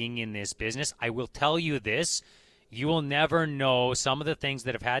with being in this business. I will tell you this. You will never know some of the things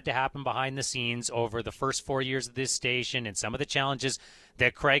that have had to happen behind the scenes over the first 4 years of this station and some of the challenges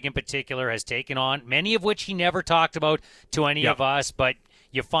that Craig in particular has taken on, many of which he never talked about to any of us, but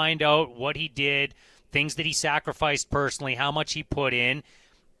you find out what he did, things that he sacrificed personally, how much he put in.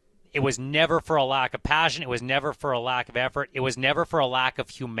 It was never for a lack of passion. It was never for a lack of effort. It was never for a lack of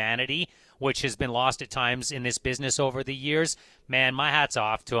humanity, which has been lost at times in this business over the years. Man, my hat's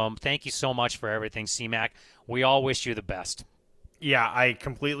off to him. Thank you so much for everything, CMAC. We all wish you the best. Yeah, I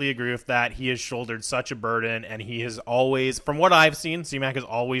completely agree with that. He has shouldered such a burden, and he has always, from what I've seen, CMAC has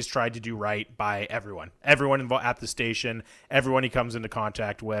always tried to do right by everyone involved at the station, everyone he comes into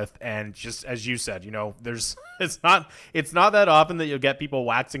contact with, and just as you said, there's it's not that often that you'll get people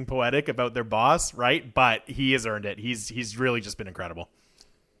waxing poetic about their boss, right? But he has earned it. He's really just been incredible.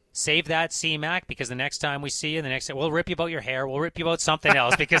 Save that, CMAC, because the next time we see you, we'll rip you about your hair, we'll rip you about something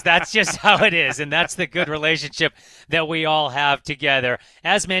else, because that's just how it is, and that's the good relationship that we all have together.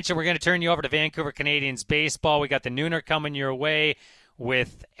 As mentioned, we're going to turn you over to Vancouver Canadians baseball. We got the nooner coming your way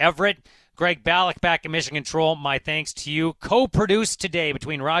with Everett. Greg Ballack back at Mission Control, my thanks to you. Co-produced today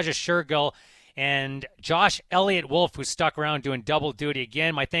between Raja Shergill and Josh Elliott-Wolf, who stuck around doing double duty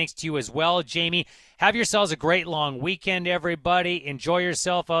again. My thanks to you as well, Jamie. Have yourselves a great long weekend, everybody. Enjoy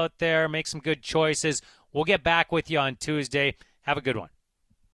yourself out there. Make some good choices. We'll get back with you on Tuesday. Have a good one.